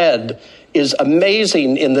legacy Fed is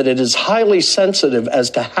amazing in that it is highly sensitive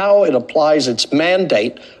as to how it applies its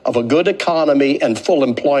mandate of a good economy and full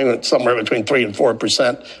employment, somewhere between 3 and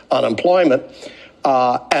 4% unemployment.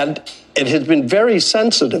 And it has been very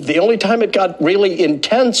sensitive. The only time it got really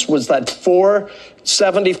intense was that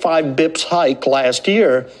 475 bips hike last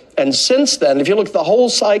year. And since then, if you look at the whole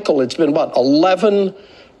cycle, it's been,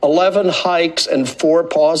 11 hikes and 4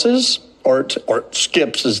 pauses, or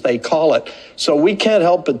skips, as they call it. So we can't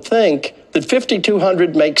help but think that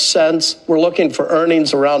 5,200 makes sense. We're looking for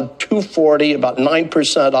earnings around 240, about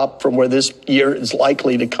 9% up from where this year is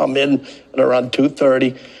likely to come in at around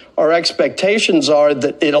 230. our expectations are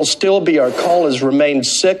that it'll still be, our call has remained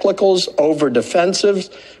cyclicals over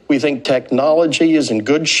defensives. We think technology is in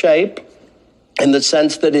good shape in the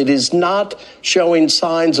sense that it is not showing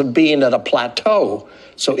signs of being at a plateau.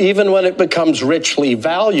 So even when it becomes richly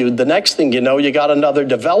valued, the next thing you know, you got another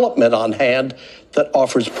development on hand that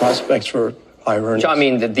offers prospects for higher earnings. I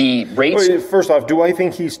mean, the rates... First off, do I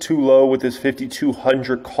think he's too low with his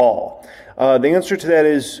 5,200 call? The answer to that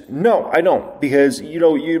is no, I don't. Because,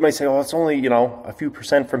 you might say, it's only, a few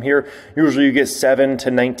percent from here. Usually you get 7 to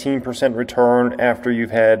 19% return after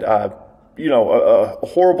you've had, a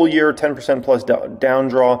horrible year, 10% plus down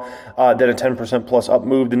draw, then a 10% plus up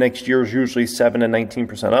move. The next year is usually 7 and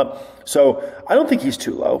 19% up. So I don't think he's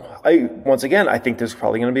too low. Once again, I think there's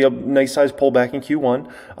probably going to be a nice size pullback in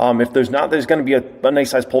Q1. If there's not, there's going to be a nice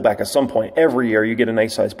size pullback at some point. Every year you get a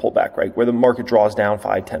nice size pullback, right? Where the market draws down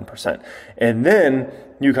 5-10%. And then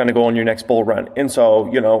you kind of go on your next bull run. And so,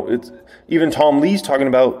 it's even Tom Lee's talking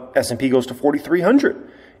about S&P goes to 4,300.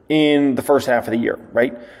 In the first half of the year,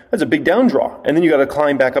 right? That's a big down draw. And then you got to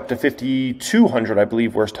climb back up to 5,200, I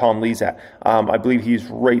believe, where's Tom Lee's at. I believe he's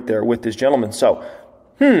right there with this gentleman. So,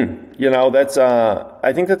 that's,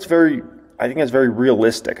 I think that's very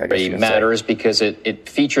realistic, I guess. It matters because it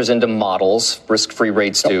features into models, risk-free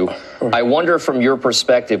rates do. I wonder from your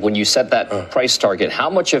perspective, when you set that price target, how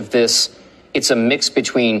much of this, it's a mix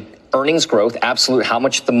between earnings growth, absolute, how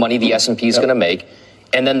much the money the S&P is going to make,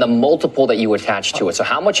 and then the multiple that you attach to it. So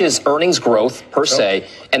how much is earnings growth per se,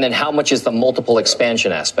 and then how much is the multiple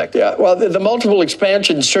expansion aspect? Yeah, well, the multiple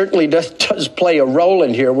expansion certainly does play a role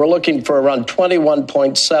in here. We're looking for around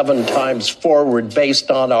 21.7 times forward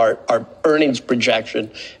based on our earnings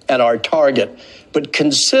projection and our target. But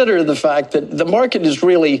consider the fact that the market is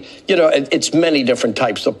really, it's many different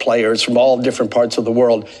types of players from all different parts of the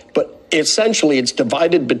world. But essentially, it's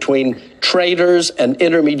divided between traders and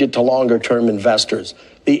intermediate to longer term investors.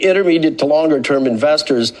 The intermediate to longer term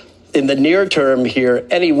investors, in the near term here,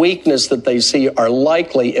 any weakness that they see are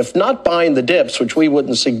likely, if not buying the dips, which we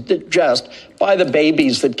wouldn't suggest, buy the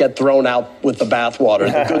babies that get thrown out with the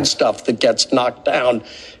bathwater, the good stuff that gets knocked down.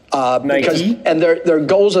 And their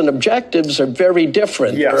goals and objectives are very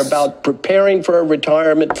different. Yes. They're about preparing for a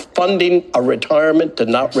retirement, funding a retirement to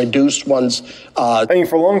not reduce one's...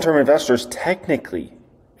 for long-term investors, technically,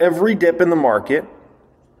 every dip in the market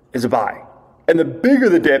is a buy. And the bigger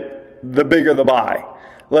the dip, the bigger the buy.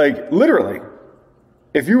 Like, literally,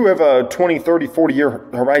 if you have a 20, 30, 40-year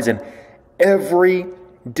horizon, every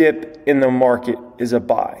dip in the market is a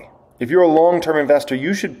buy. If you're a long-term investor,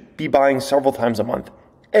 you should be buying several times a month.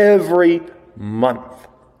 Every month.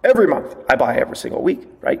 Every month. I buy every single week,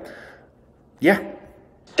 right? Yeah.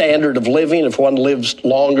 Standard of living, if one lives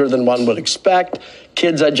longer than one would expect,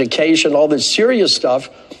 kids' education, all this serious stuff.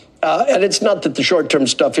 And it's not that the short-term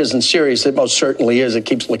stuff isn't serious. It most certainly is. It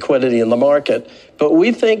keeps liquidity in the market. But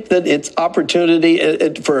we think that it's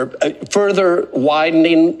opportunity for further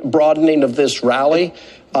broadening of this rally.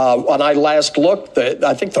 When I last looked,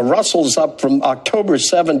 I think the Russell's up from October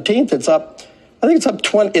 17th. It's up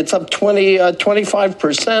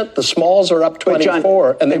 25%. The smalls are up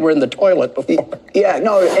 24%, and they were in the toilet before. Yeah,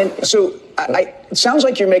 no, and so it sounds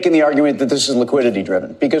like you're making the argument that this is liquidity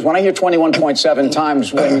driven, because when I hear 21.7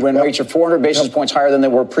 times when rates are 400 basis points higher than they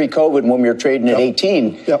were pre-COVID when we were trading at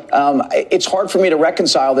 18, it's hard for me to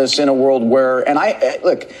reconcile this in a world where, and I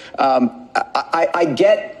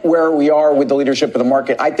get where we are with the leadership of the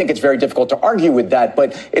market. I think it's very difficult to argue with that,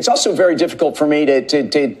 but it's also very difficult for me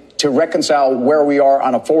to reconcile where we are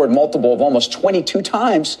on a forward multiple of almost 22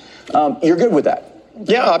 times. You're good with that?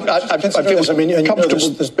 Yeah, I feel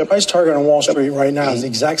this price target on Wall Street right now is the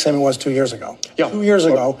exact same it was 2 years ago. Yeah. 2 years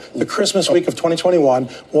ago, the Christmas week of 2021,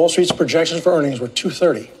 Wall Street's projections for earnings were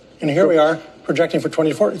 230. And here we are projecting for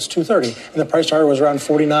 24, it's 230. And the price target was around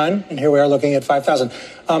 49, and here we are looking at 5,000.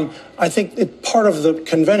 I think part of the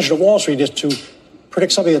convention of Wall Street is to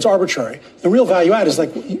predict something that's arbitrary. The real value add is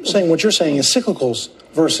like saying what you're saying is cyclicals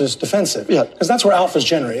versus defensive. Yeah. Because that's where alpha is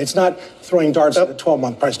generated. It's not throwing darts at a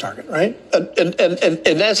 12-month price target, right? And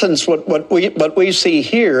in essence, what we see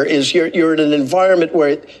here is you're in an environment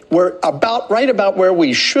where we're right about where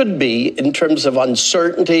we should be in terms of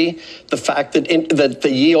uncertainty. The fact that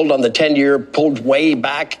the yield on the 10-year pulled way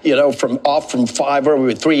back, from 5, where we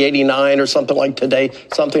were 389 or something like today,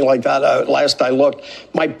 something like that. Last I looked.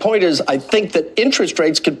 My point is, I think that interest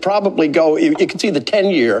rates could probably go. You can see the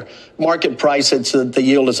 10-year market price. It's the the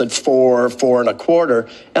yield is at 4, 4.25,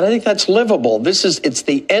 and I think that's livable. It's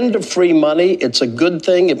the end of free money. It's a good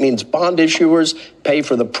thing. It means bond issuers pay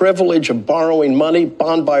for the privilege of borrowing money.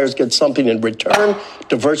 Bond buyers get something in return.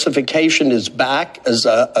 Diversification is back as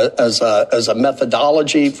a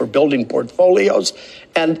methodology for building portfolios.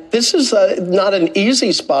 And this is not an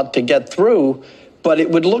easy spot to get through, but it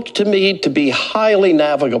would look to me to be highly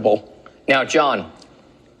navigable. Now, John,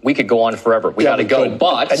 we could go on forever. We got to go,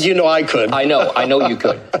 but... And you know I could. I know you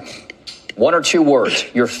could. 1 or 2 words,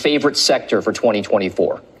 your favorite sector for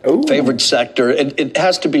 2024. Ooh. Favorite sector. It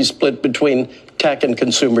has to be split between tech and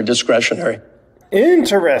consumer discretionary.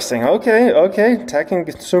 Interesting. Okay. Tech and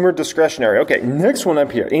consumer discretionary. Okay, next one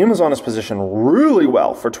up here. Amazon is positioned really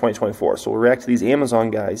well for 2024. So we'll react to these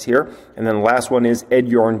Amazon guys here. And then the last one is Ed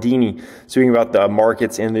Yardeni, speaking about the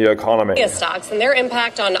markets and the economy. Stocks and their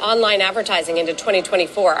impact on online advertising into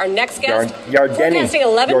 2024. Our next guest Yardeni. Forecasting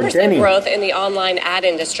 11% growth in the online ad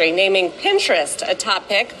industry, naming Pinterest a top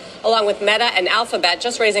pick, along with Meta and Alphabet,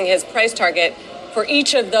 just raising his price target for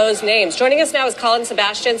each of those names. Joining us now is Colin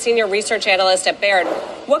Sebastian, Senior Research Analyst at Baird.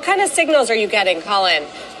 What kind of signals are you getting, Colin,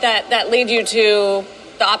 that lead you to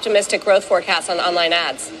the optimistic growth forecast on online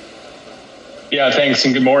ads? Yeah, thanks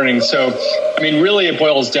and good morning. So, really it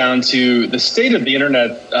boils down to the state of the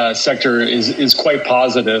internet sector is quite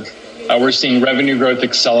positive. We're seeing revenue growth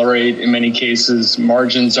accelerate in many cases.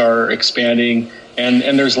 Margins are expanding,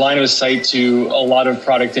 and there's line of sight to a lot of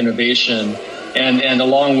product innovation. And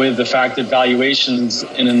along with the fact that valuations,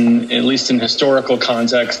 at least in historical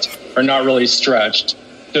context, are not really stretched.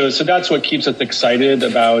 So that's what keeps us excited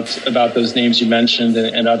about those names you mentioned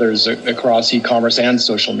and others across e-commerce and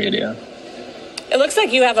social media. It looks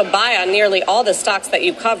like you have a buy on nearly all the stocks that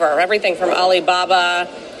you cover, everything from Alibaba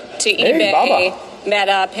to eBay,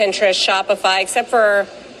 Meta, Pinterest, Shopify, except for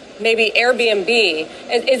maybe Airbnb.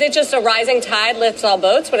 Is it just a rising tide lifts all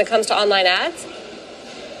boats when it comes to online ads?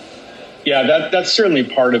 Yeah, that's certainly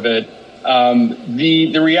part of it.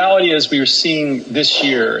 The reality is we are seeing this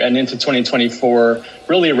year and into 2024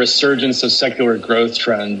 really a resurgence of secular growth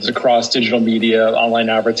trends across digital media, online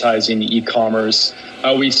advertising, e-commerce.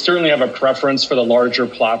 We certainly have a preference for the larger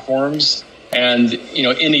platforms. And,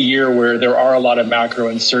 in a year where there are a lot of macro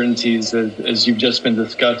uncertainties, as you've just been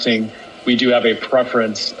discussing, we do have a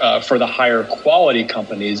preference for the higher quality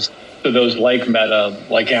companies, so those like Meta,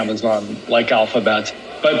 like Amazon, like Alphabet.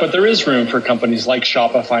 But there is room for companies like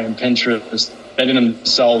Shopify and Pinterest that in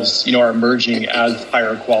themselves, are emerging as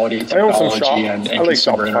higher quality technology and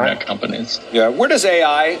consumer internet companies. Yeah. Where does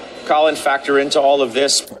AI, Colin, factor into all of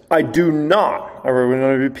this? I do not. I want to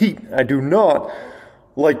repeat. I do not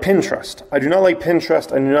like Pinterest. I do not like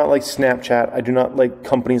Pinterest. I do not like Snapchat. I do not like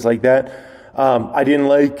companies like that. I didn't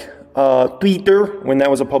like Twitter when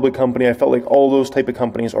that was a public company. I felt like all those type of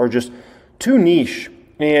companies are just too niche.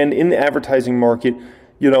 And in the advertising market,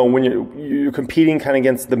 when you're competing kind of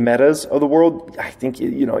against the Metas of the world, I think,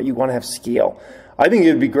 you want to have scale. I think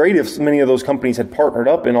it would be great if many of those companies had partnered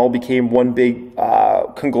up and all became one big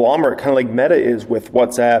conglomerate, kind of like Meta is with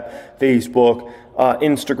WhatsApp, Facebook,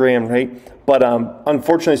 Instagram, right? But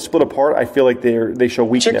unfortunately, split apart, I feel like they show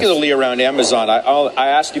weakness. Particularly around Amazon. I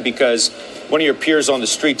ask you because one of your peers on the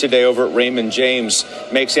street today over at Raymond James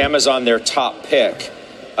makes Amazon their top pick.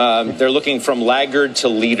 They're looking from laggard to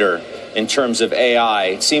leader in terms of AI.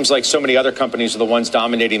 It seems like so many other companies are the ones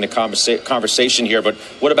dominating the conversation here, but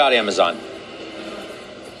what about Amazon?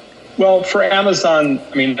 Well, for Amazon,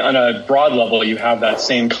 on a broad level, you have that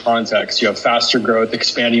same context. You have faster growth,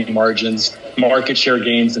 expanding margins, market share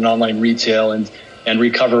gains in online retail, and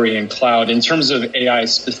recovery in cloud. In terms of AI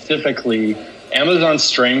specifically, Amazon's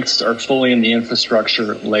strengths are fully in the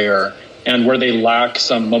infrastructure layer. And where they lack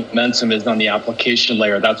some momentum is on the application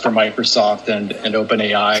layer. That's where Microsoft and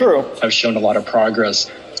OpenAI have shown a lot of progress.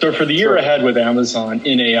 So for the year ahead with Amazon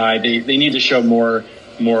in AI, they need to show more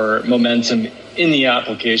momentum in the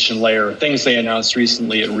application layer, things they announced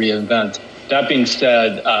recently at reInvent. That being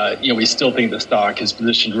said, we still think the stock is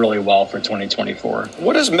positioned really well for 2024.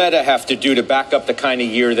 What does Meta have to do to back up the kind of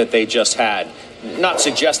year that they just had? Not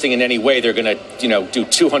suggesting in any way they're going to, do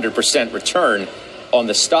 200% return on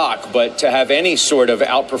the stock, but to have any sort of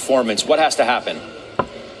outperformance, what has to happen?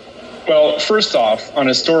 Well, first off, on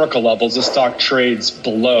historical levels, the stock trades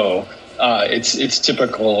below its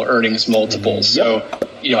typical earnings multiples. So,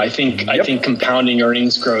 I think compounding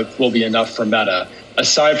earnings growth will be enough for Meta.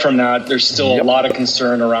 Aside from that, there's still a lot of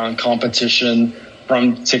concern around competition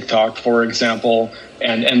from TikTok, for example.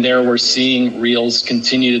 And there we're seeing Reels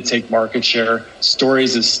continue to take market share.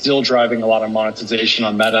 Stories is still driving a lot of monetization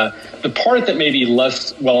on Meta. The part that may be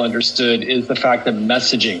less well understood is the fact that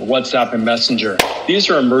messaging, WhatsApp and Messenger, these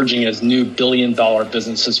are emerging as new billion-dollar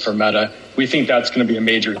businesses for Meta. We think that's going to be a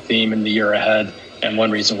major theme in the year ahead, and one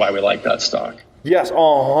reason why we like that stock. Yes,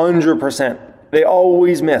 100%. They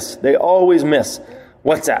always miss. They always miss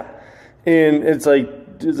WhatsApp. And it's like,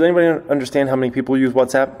 does anybody understand how many people use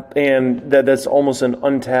WhatsApp? And that's almost an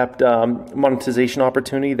untapped monetization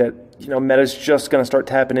opportunity that, you know, Meta's just going to start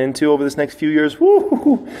tapping into over this next few years.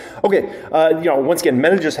 Woo-hoo-hoo. Okay, you know, once again,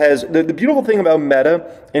 Meta just has the beautiful thing about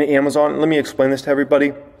Meta and Amazon. Let me explain this to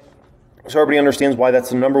everybody, so everybody understands why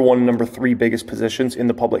that's the number 1 and number 3 biggest positions in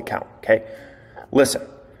the public count. Okay, listen,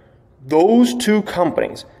 those two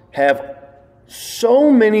companies have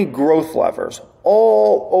so many growth levers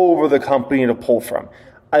all over the company to pull from.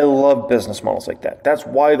 I love business models like that. That's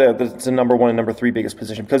why it's the number 1 and number 3 biggest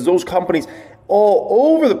position, because those companies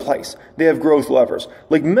all over the place, they have growth levers.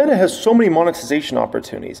 Like Meta has so many monetization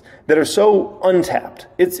opportunities that are so untapped.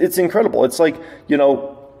 It's incredible. It's like, you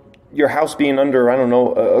know, your house being under, I don't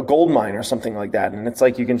know, a gold mine or something like that, and it's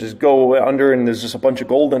like you can just go under and there's just a bunch of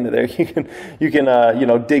gold under there. You can you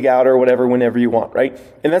know, dig out or whatever whenever you want, right?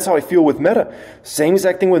 And that's how I feel with Meta. Same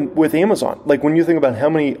exact thing with Amazon. Like when you think about how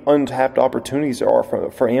many untapped opportunities there are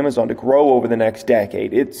for Amazon to grow over the next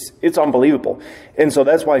decade, it's unbelievable. And so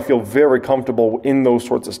that's why I feel very comfortable in those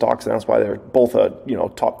sorts of stocks, and that's why they're both you know,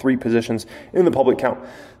 top 3 positions in the public count.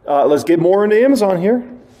 Let's get more into Amazon here.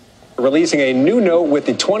 Releasing a new note with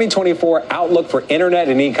the 2024 outlook for internet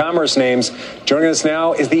and e-commerce names. Joining us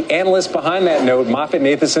now is the analyst behind that note,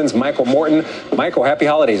 MoffettNathanson's Michael Morton. Michael, happy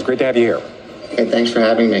holidays. Great to have you here. Hey, thanks for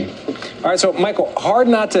having me. All right, so Michael, hard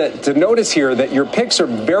not to notice here that your picks are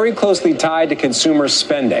very closely tied to consumer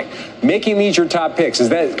spending. Making these your top picks, is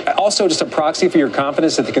that also just a proxy for your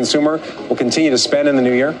confidence that the consumer will continue to spend in the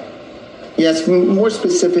new year? Yes, more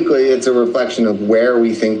specifically, it's a reflection of where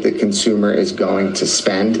we think the consumer is going to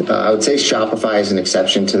spend. I would say Shopify is an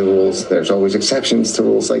exception to the rules. There's always exceptions to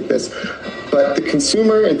rules like this. But the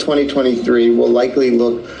consumer in 2023 will likely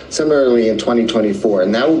look similarly in 2024,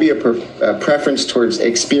 and that will be a preference towards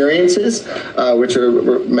experiences, which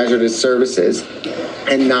are measured as services,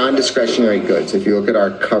 and non-discretionary goods. If you look at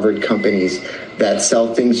our covered companies that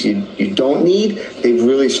sell things you don't need, they've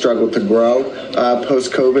really struggled to grow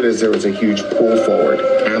post-COVID as there was a huge pull forward.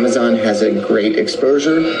 Amazon has a great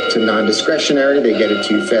exposure to non-discretionary. They get it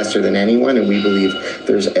to you faster than anyone, and we believe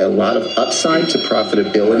there's a lot of upside to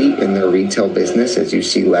profitability in their retail business as you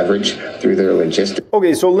see leverage through their logistics.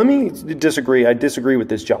 Okay, so let me disagree. I disagree with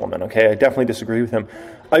this gentleman, okay? I definitely disagree with him.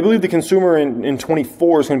 I believe the consumer in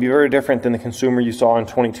 24 is going to be very different than the consumer you saw in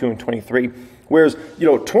 22 and 23. Whereas, you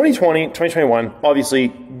know, 2020, 2021, obviously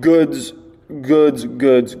goods,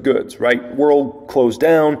 right? World closed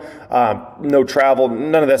down, no travel,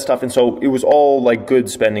 none of that stuff. And so it was all like good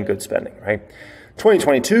spending, right?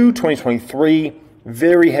 2022, 2023,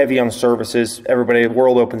 very heavy on services. Everybody, the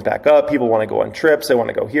world opens back up. People want to go on trips. They want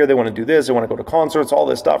to go here. They want to do this. They want to go to concerts, all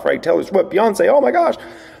this stuff, right? Taylor Swift, Beyonce, oh my gosh.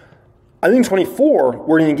 I think 24,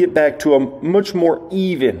 we're going to get back to a much more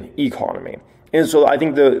even economy. And so I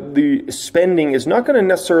think the spending is not going to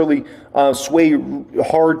necessarily sway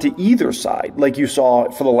hard to either side like you saw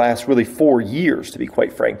for the last really 4 years, to be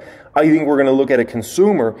quite frank. I think we're going to look at a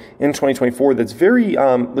consumer in 2024 that's very,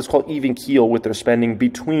 let's call it even keel with their spending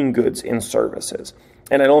between goods and services.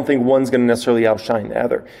 And I don't think one's going to necessarily outshine the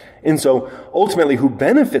other. And so ultimately who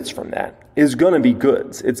benefits from that is going to be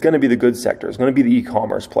goods. It's going to be the goods sector. It's going to be the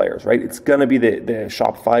e-commerce players, right? It's going to be the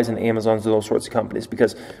Shopify's and Amazon's and those sorts of companies,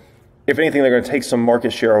 because if anything, they're going to take some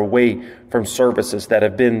market share away from services that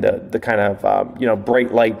have been the kind of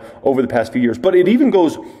bright light over the past few years. But it even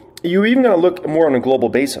goes, you're even going to look more on a global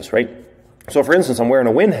basis, right? So for instance, I'm wearing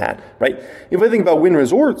a Wynn hat, right? If I think about Wynn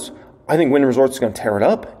Resorts, I think Wynn Resorts is going to tear it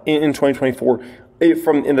up in 2024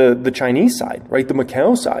 from the Chinese side, right? The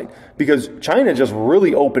Macau side, because China just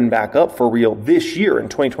really opened back up for real this year in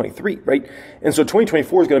 2023, right? And so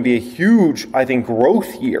 2024 is going to be a huge, I think,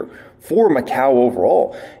 growth year for Macau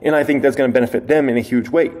overall. And I think that's going to benefit them in a huge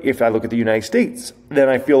way. If I look at the United States, then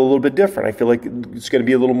I feel a little bit different. I feel like it's going to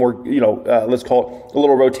be a little more, let's call it a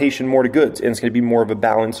little rotation more to goods, and it's going to be more of a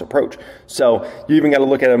balanced approach. So you even got to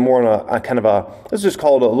look at it more on a kind of let's just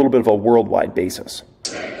call it a little bit of a worldwide basis.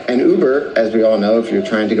 And Uber, as we all know, if you're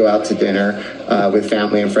trying to go out to dinner with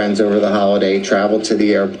family and friends over the holiday, travel to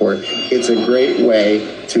the airport, it's a great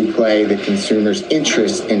way to play the consumer's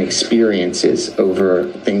interest in experiences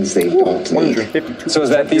over things they don't need. So is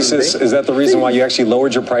that thesis, is that the reason why you actually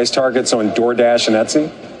lowered your price targets on DoorDash and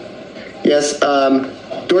Etsy? Yes,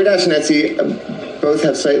 DoorDash and Etsy both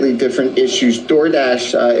have slightly different issues.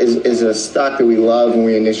 DoorDash is a stock that we love, and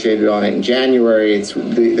we initiated on it in January. It's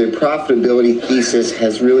the profitability thesis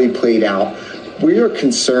has really played out. We are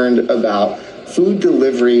concerned about food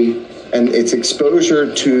delivery and its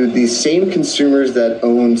exposure to the same consumers that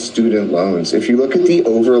own student loans. If you look at the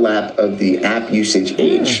overlap of the app usage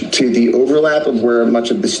age to the overlap of where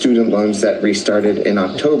much of the student loans that restarted in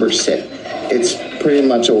October sit, it's pretty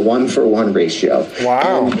much a 1-for-1 ratio.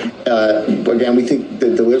 Wow. And, again, we think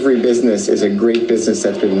the delivery business is a great business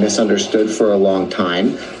that's been misunderstood for a long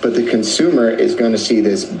time, but the consumer is going to see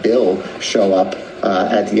this bill show up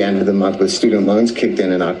at the end of the month with student loans kicked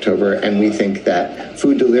in October, and we think that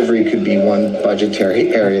food delivery could be one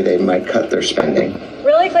budgetary area they might cut their spending.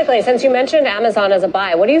 Really quickly, since you mentioned Amazon as a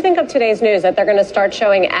buy, what do you think of today's news that they're going to start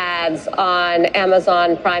showing ads on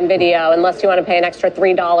Amazon Prime Video unless you want to pay an extra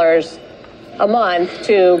 $3 a month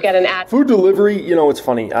to get an ad? Food delivery, you know, it's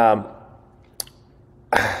funny.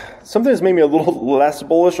 Something that's made me a little less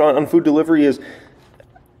bullish on food delivery is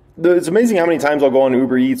it's amazing how many times I'll go on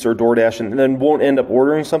Uber Eats or DoorDash and then won't end up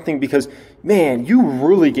ordering something because, man, you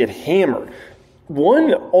really get hammered.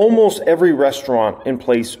 Almost every restaurant in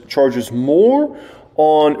place charges more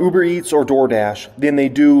on Uber Eats or DoorDash than they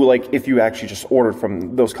do like if you actually just ordered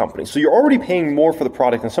from those companies. So you're already paying more for the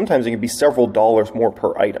product, and sometimes it can be several dollars more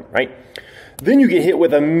per item, right? Then you get hit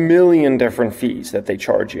with a million different fees that they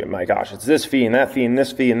charge you. My gosh, it's this fee and that fee and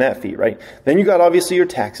this fee and that fee, right? Then you got obviously your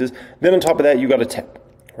taxes. Then on top of that, you got a tip,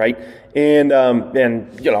 right? And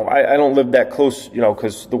you know, I don't live that close, you know,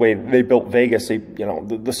 because the way they built Vegas,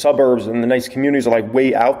 the suburbs and the nice communities are like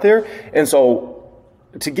way out there. And so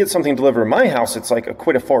to get something delivered in my house, it's like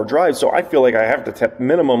quite a far drive. So I feel like I have to tip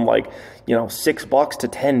minimum like, $6 to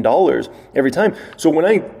 $10 every time. So when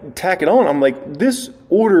I tack it on, I'm like, this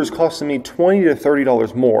order is costing me $20 to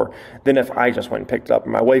 $30 more than if I just went and picked it up, or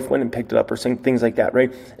my wife went and picked it up, or things like that,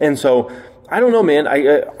 right? And so I don't know, man.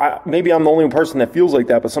 I maybe I'm the only person that feels like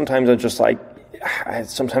that, but sometimes I'm just like, I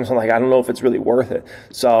don't know if it's really worth it.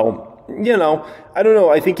 So, I don't know.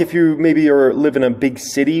 I think if you maybe live in a big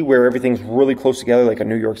city where everything's really close together, like a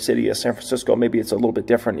New York City, a San Francisco, maybe it's a little bit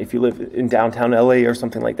different if you live in downtown LA or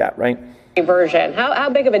something like that, right? Version. How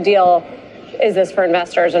big of a deal is this for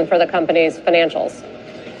investors and for the company's financials?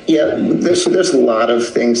 Yeah, there's a lot of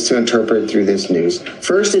things to interpret through this news.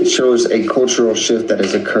 First, it shows a cultural shift that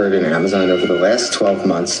has occurred in Amazon over the last 12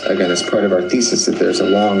 months. Again, as part of our thesis that there's a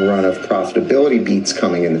long run of profitability beats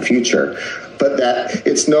coming in the future, but that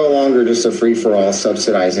it's no longer just a free-for-all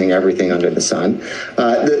subsidizing everything under the sun.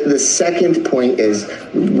 The second point is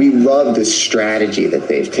we love the strategy that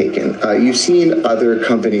they've taken. You've seen other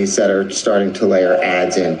companies that are starting to layer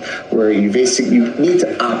ads in where you need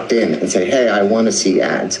to opt in and say, hey, I want to see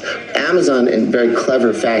ads. Amazon, in very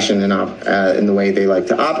clever fashion in the way they like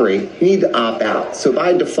to operate, you need to opt out. So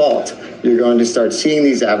by default, you're going to start seeing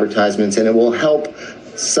these advertisements, and it will help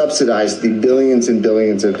subsidize the billions and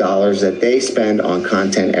billions of dollars that they spend on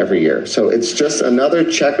content every year. So it's just another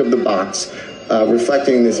check of the box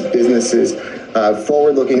reflecting this business's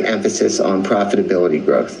forward-looking emphasis on profitability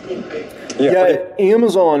growth. Yeah,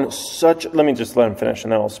 Amazon, let me just let him finish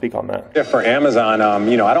and then I'll speak on that. Yeah, for Amazon,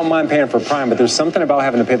 I don't mind paying for Prime, but there's something about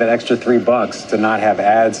having to pay that extra $3 to not have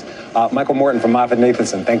ads. Michael Morton from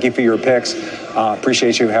MoffettNathanson, thank you for your picks.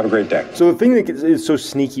 Appreciate you. Have a great day. So the thing that is so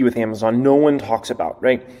sneaky with Amazon, no one talks about,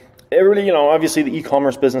 right? Everybody, obviously the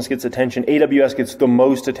e-commerce business gets attention. AWS gets the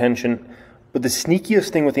most attention. But the sneakiest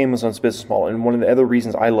thing with Amazon's business model, and one of the other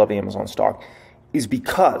reasons I love Amazon stock, is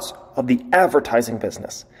because of the advertising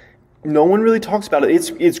business. No one really talks about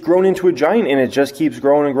it. It's grown into a giant, and it just keeps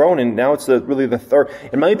growing and growing. And now it's really the third,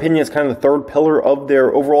 in my opinion, it's kind of the third pillar of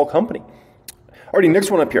their overall company. Alrighty, next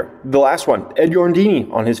one up here, the last one. Ed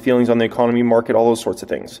Yardeni on his feelings on the economy, market, all those sorts of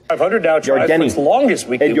things. 500 now tries for its longest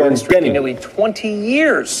weekly win streak in nearly 20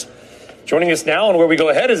 years. Joining us now, and where we go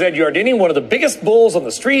ahead, is Ed Yardeni, one of the biggest bulls on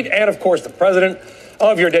the street, and of course the president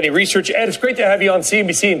of Yardeni Research. Ed, it's great to have you on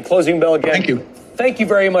CNBC and Closing Bell again. Thank you. Thank you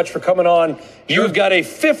very much for coming on. You've got a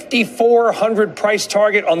 5,400 price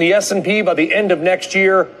target on the S&P by the end of next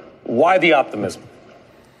year. Why the optimism?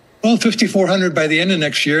 Well, 5,400 by the end of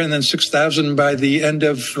next year, and then 6,000 by the end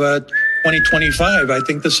of 2025. I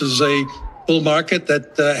think this is a bull market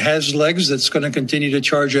that has legs, that's going to continue to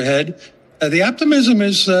charge ahead. The optimism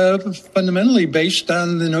is fundamentally based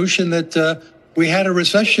on the notion that we had a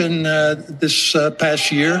recession this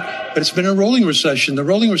past year, but it's been a rolling recession. The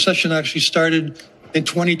rolling recession actually started in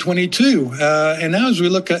 2022. And now as we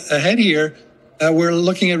look ahead here, we're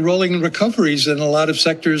looking at rolling recoveries in a lot of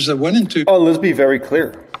sectors that went into. Oh, let's be very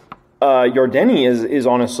clear. Yardeni is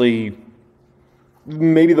honestly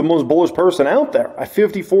maybe the most bullish person out there at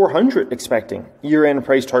 5,400 expecting year-end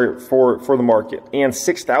price target for the market, and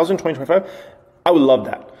 6,000 2025. I would love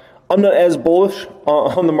that. I'm not as bullish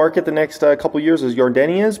on the market the next couple years as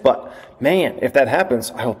Yardeni is, but man, if that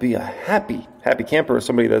happens, I'll be a happy camper as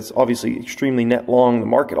somebody that's obviously extremely net long the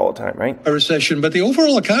market all the time, right? A recession, but the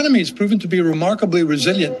overall economy has proven to be remarkably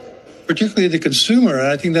resilient, particularly the consumer, and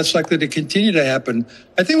I think that's likely to continue to happen.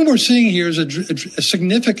 I think what we're seeing here is a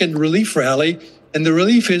significant relief rally, and the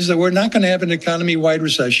relief is that we're not going to have an economy-wide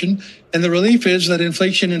recession, and the relief is that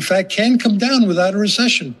inflation, in fact, can come down without a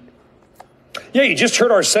recession. Yeah, you just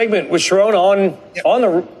heard our segment with Sharon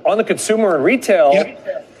on the consumer and retail.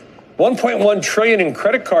 1.1 trillion in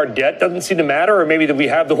credit card debt doesn't seem to matter, or maybe that we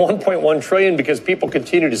have the 1.1 trillion because people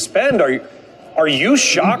continue to spend. Are you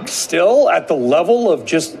shocked still at the level of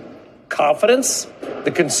just confidence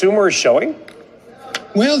the consumer is showing?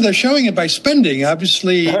 Well, they're showing it by spending,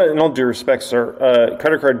 obviously. In all due respect, sir,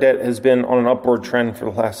 credit card debt has been on an upward trend for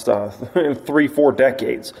the last 3-4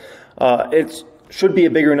 decades. It should be a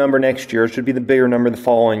bigger number next year. It should be the bigger number the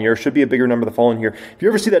following year. It should be a bigger number the following year. If you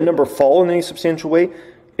ever see that number fall in any substantial way,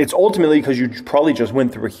 it's ultimately because you probably just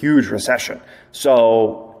went through a huge recession.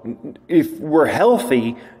 So if we're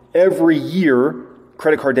healthy, every year,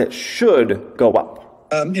 credit card debt should go up.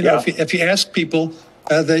 If you ask people,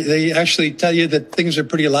 they actually tell you that things are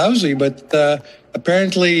pretty lousy, but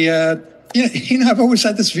apparently, I've always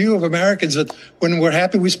had this view of Americans that when we're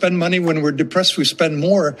happy, we spend money. When we're depressed, we spend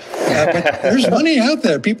more. But there's money out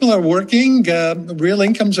there. People are working. Real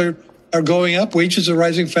incomes are going up. Wages are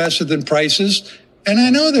rising faster than prices. And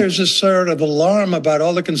I know there's this sort of alarm about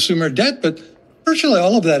all the consumer debt, but virtually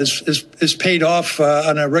all of that is paid off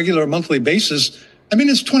on a regular monthly basis. I mean,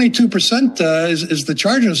 it's 22% is the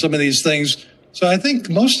charge on some of these things. So I think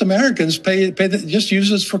most Americans just use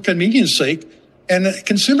this for convenience sake. And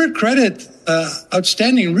consumer credit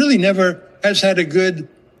outstanding really never has had a good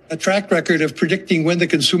track record of predicting when the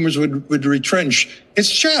consumers would retrench.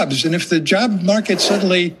 It's jobs. And if the job market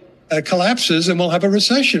suddenly collapses, then we'll have a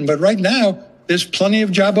recession. But right now, there's plenty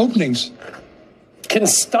of job openings. Can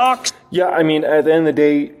stocks? Yeah, I mean, at the end of the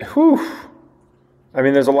day,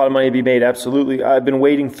 there's a lot of money to be made, absolutely. I've been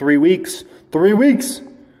waiting 3 weeks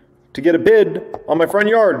to get a bid on my front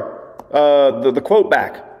yard, the quote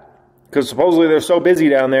back. Because supposedly they're so busy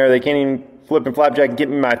down there, they can't even flip and flapjack and get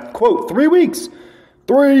me my quote. 3 weeks.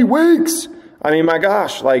 3 weeks. I mean, my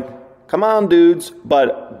gosh, come on, dudes.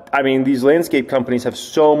 But, these landscape companies have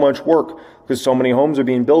so much work because so many homes are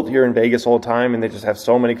being built here in Vegas all the time, and they just have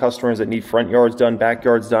so many customers that need front yards done,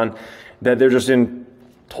 backyards done, that they're just in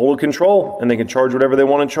total control, and they can charge whatever they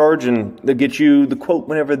want to charge, and they'll get you the quote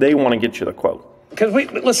whenever they want to get you the quote. Because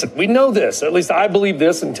we know this, at least I believe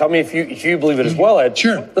this, and tell me if you believe it as well, Ed.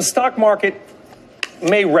 Sure. The stock market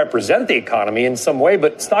may represent the economy in some way,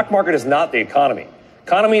 but stock market is not the economy.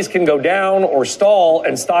 Economies can go down or stall,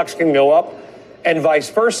 and stocks can go up, and vice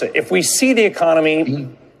versa. If we see the economy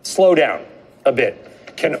slow down a bit,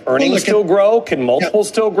 can earnings still grow? Can multiples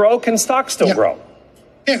still grow? Can stocks still grow?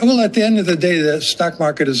 Yeah, well, at the end of the day, the stock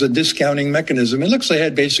market is a discounting mechanism. It looks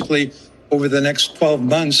ahead basically over the next 12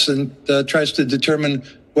 months and tries to determine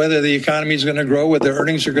whether the economy is going to grow, whether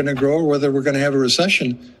earnings are going to grow, or whether we're going to have a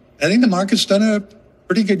recession. I think the market's done a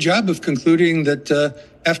pretty good job of concluding that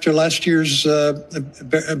after last year's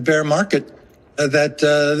bear market,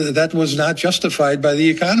 that was not justified by the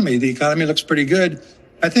economy. The economy looks pretty good.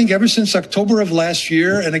 I think ever since October of last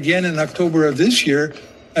year and again in October of this year,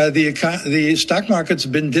 the stock market's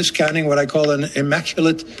been discounting what I call an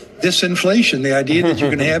immaculate disinflation, the idea that you're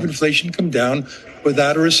going to have inflation come down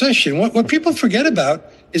without a recession. What people forget about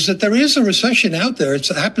is that there is a recession out there. It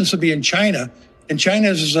happens to be in China, and China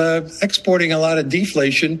is exporting a lot of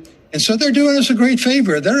deflation, and so they're doing us a great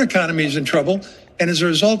favor. Their economy is in trouble, and as a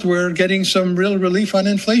result, we're getting some real relief on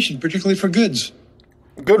inflation, particularly for goods.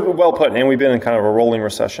 Good, well put, and we've been in kind of a rolling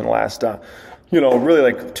recession last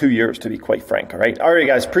really 2 years, to be quite frank. All right,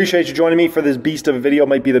 guys, appreciate you joining me for this beast of a video. It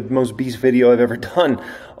might be the most beast video I've ever done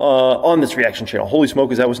on this reaction channel. Holy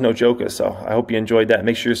smokers, that was no joke. So I hope you enjoyed that.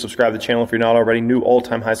 Make sure you subscribe to the channel if you're not already. New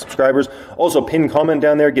all-time high subscribers. Also, pin comment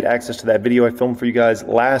down there. Get access to that video I filmed for you guys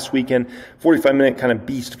last weekend. 45-minute kind of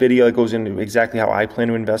beast video that goes into exactly how I plan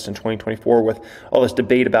to invest in 2024 with all this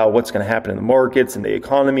debate about what's going to happen in the markets and the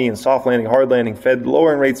economy and soft landing, hard landing, Fed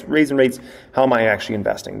lowering rates, raising rates. How am I actually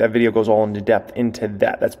investing? That video goes all into depth into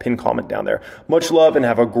that. That's pin comment down there. Much love and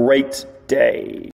have a great day.